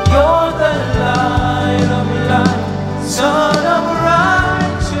 You're the light of light, Son of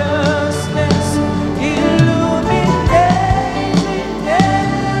righteousness.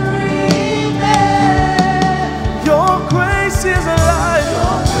 Is alive.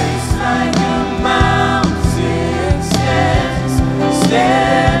 Your grace like a mountain stands,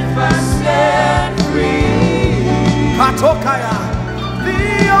 steadfast, steadfast.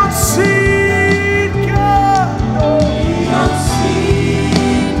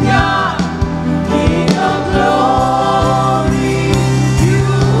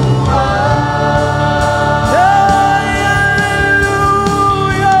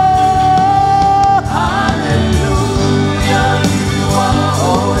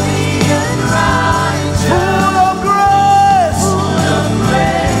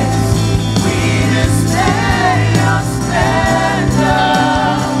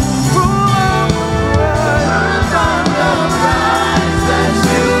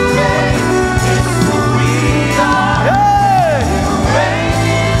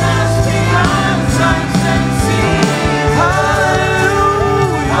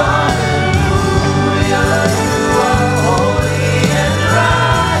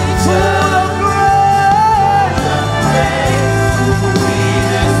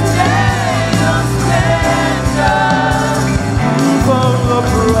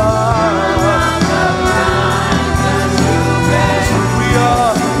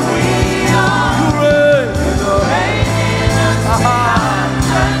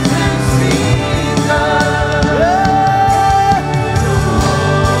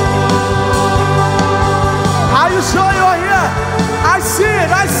 be sure you are here. I see it.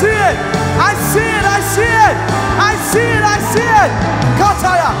 I see it. I see it. I see it. I see it. I see it.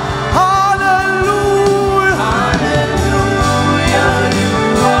 Kataya. Hallelujah. Hallelujah. You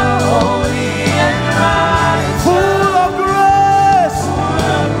are holy and righteous. Full of grace. Full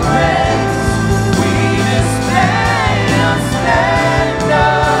of grace. We display your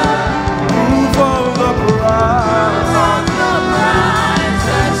splendor. Proof of the bride. Of the prize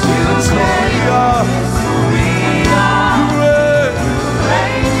that you paid. Is who we are. Great.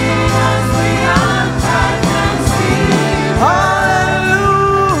 Reigning us beyond time and seas. Hallelujah.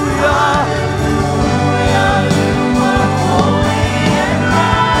 You are holy and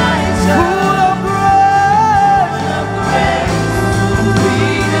righteous. Full of grace. Of grace, we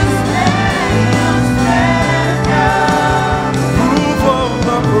display your splendor. Proof of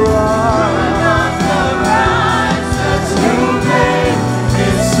the bride. Of the prize that you paid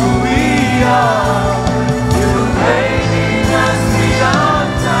is who we are. You reigning us beyond time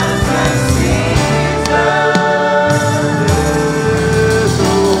and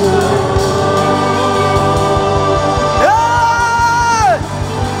Yeah!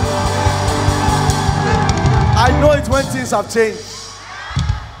 I know it when things have changed.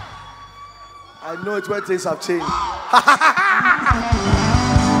 I know it when things have changed.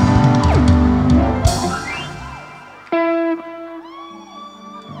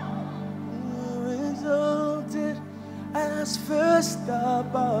 Exalted as first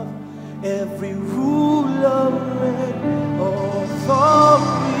above every ruler and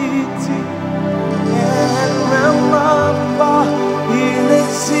authority and realm of power in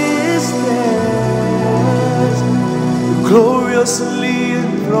existence, gloriously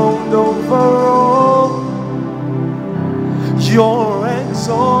enthroned over all. You're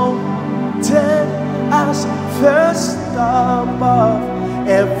exalted as first above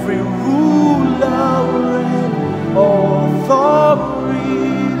every ruler and authority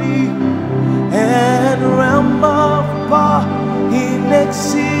and realm of power in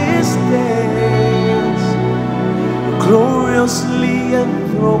existence, gloriously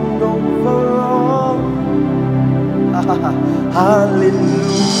enthroned over all. Hallelujah.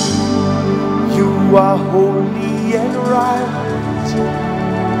 You are holy and right,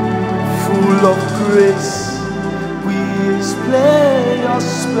 full of grace. We display your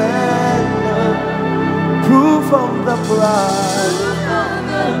splendor, proof of the prize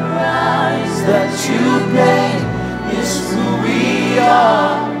that you paid is who we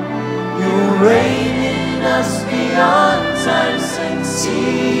are. You reign in us beyond times and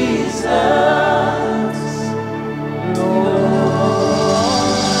seasons.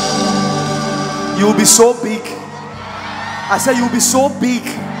 You'll be so big. I said you'll be so big.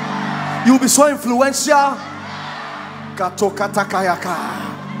 You'll be so influential.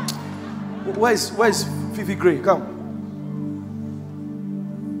 Where's Fifi Gray? Come.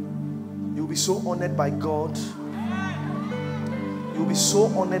 You'll be so honored by God. You'll be so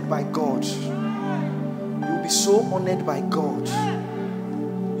honored by God. You'll be so honored by God.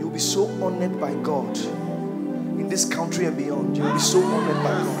 You'll be so honored by God. In this country and beyond, you'll be so honored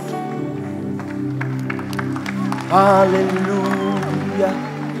by God. Hallelujah.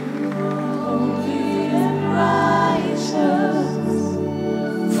 Holy and righteous,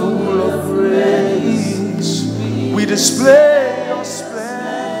 Full of praise, we display your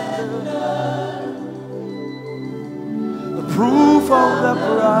splendor, the proof of the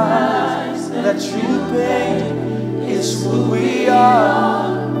price that you paid is who we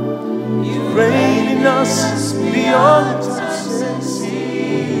are. You reign in us beyond times and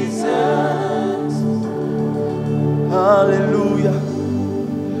seasons. Hallelujah.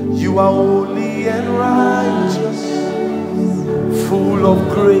 You are holy and righteous, full of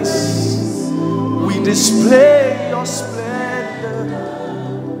grace. We display your splendor,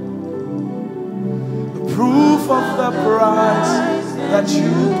 the proof of the price that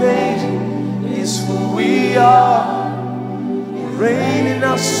you paid is who we are. Reign in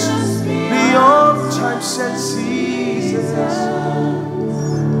us beyond times and seasons.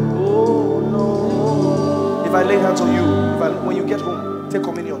 Oh no. If I lay hands on you, when you get home, take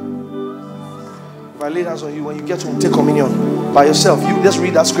communion. If I lay hands on you, when you get home, take communion by yourself. You just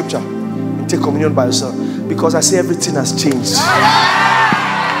read that scripture and take communion by yourself. Because I say everything has changed.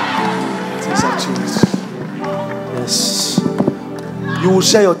 Things have changed. Yes. You will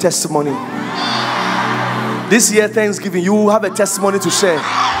share your testimony. This year, Thanksgiving, you will have a testimony to share.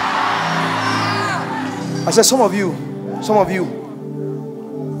 I said, some of you,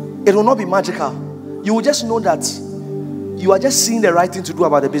 it will not be magical. You will just know that you are just seeing the right thing to do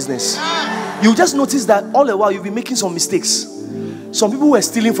about the business. You will just notice that all the while you'll be making some mistakes. Some people who are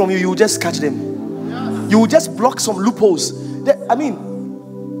stealing from you, you will just catch them. You will just block some loopholes.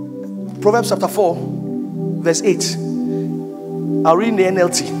 Proverbs chapter 4, verse 8. I'll read in the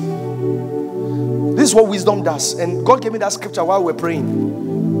NLT. This is what wisdom does. And God gave me that scripture while we're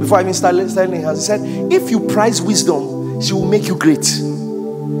praying. Before I even started laying hands. He said, if you prize wisdom, she will make you great.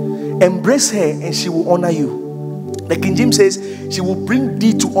 Embrace her and she will honor you. The King James says, she will bring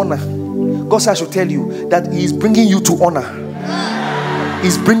thee to honor. God said I should tell you that He is bringing you to honor.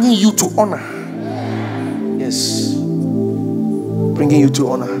 He's bringing you to honor. Yes. Bringing you to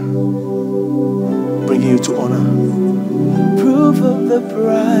honor. Bringing you to honor. Proof of the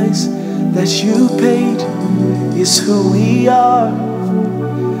price that you paid is who we are.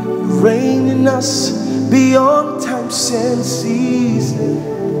 Reign in us beyond time and season.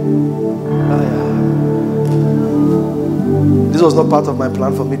 This was not part of my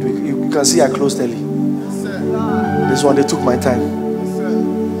plan for midweek. You can see I closed early. This one, they took my time.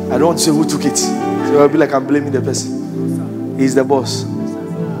 I don't want to say who took it. So I'll be like I'm blaming the person. He's the boss.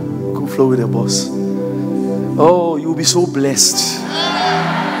 Go flow with the boss. Oh, you'll be so blessed.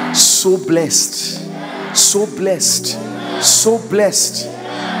 So blessed. So blessed. So blessed.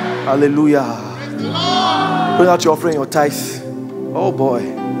 Hallelujah. Bring out your offering, your tithe. Oh boy.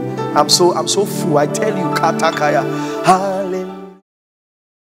 I'm so full. I tell you, Katakaya.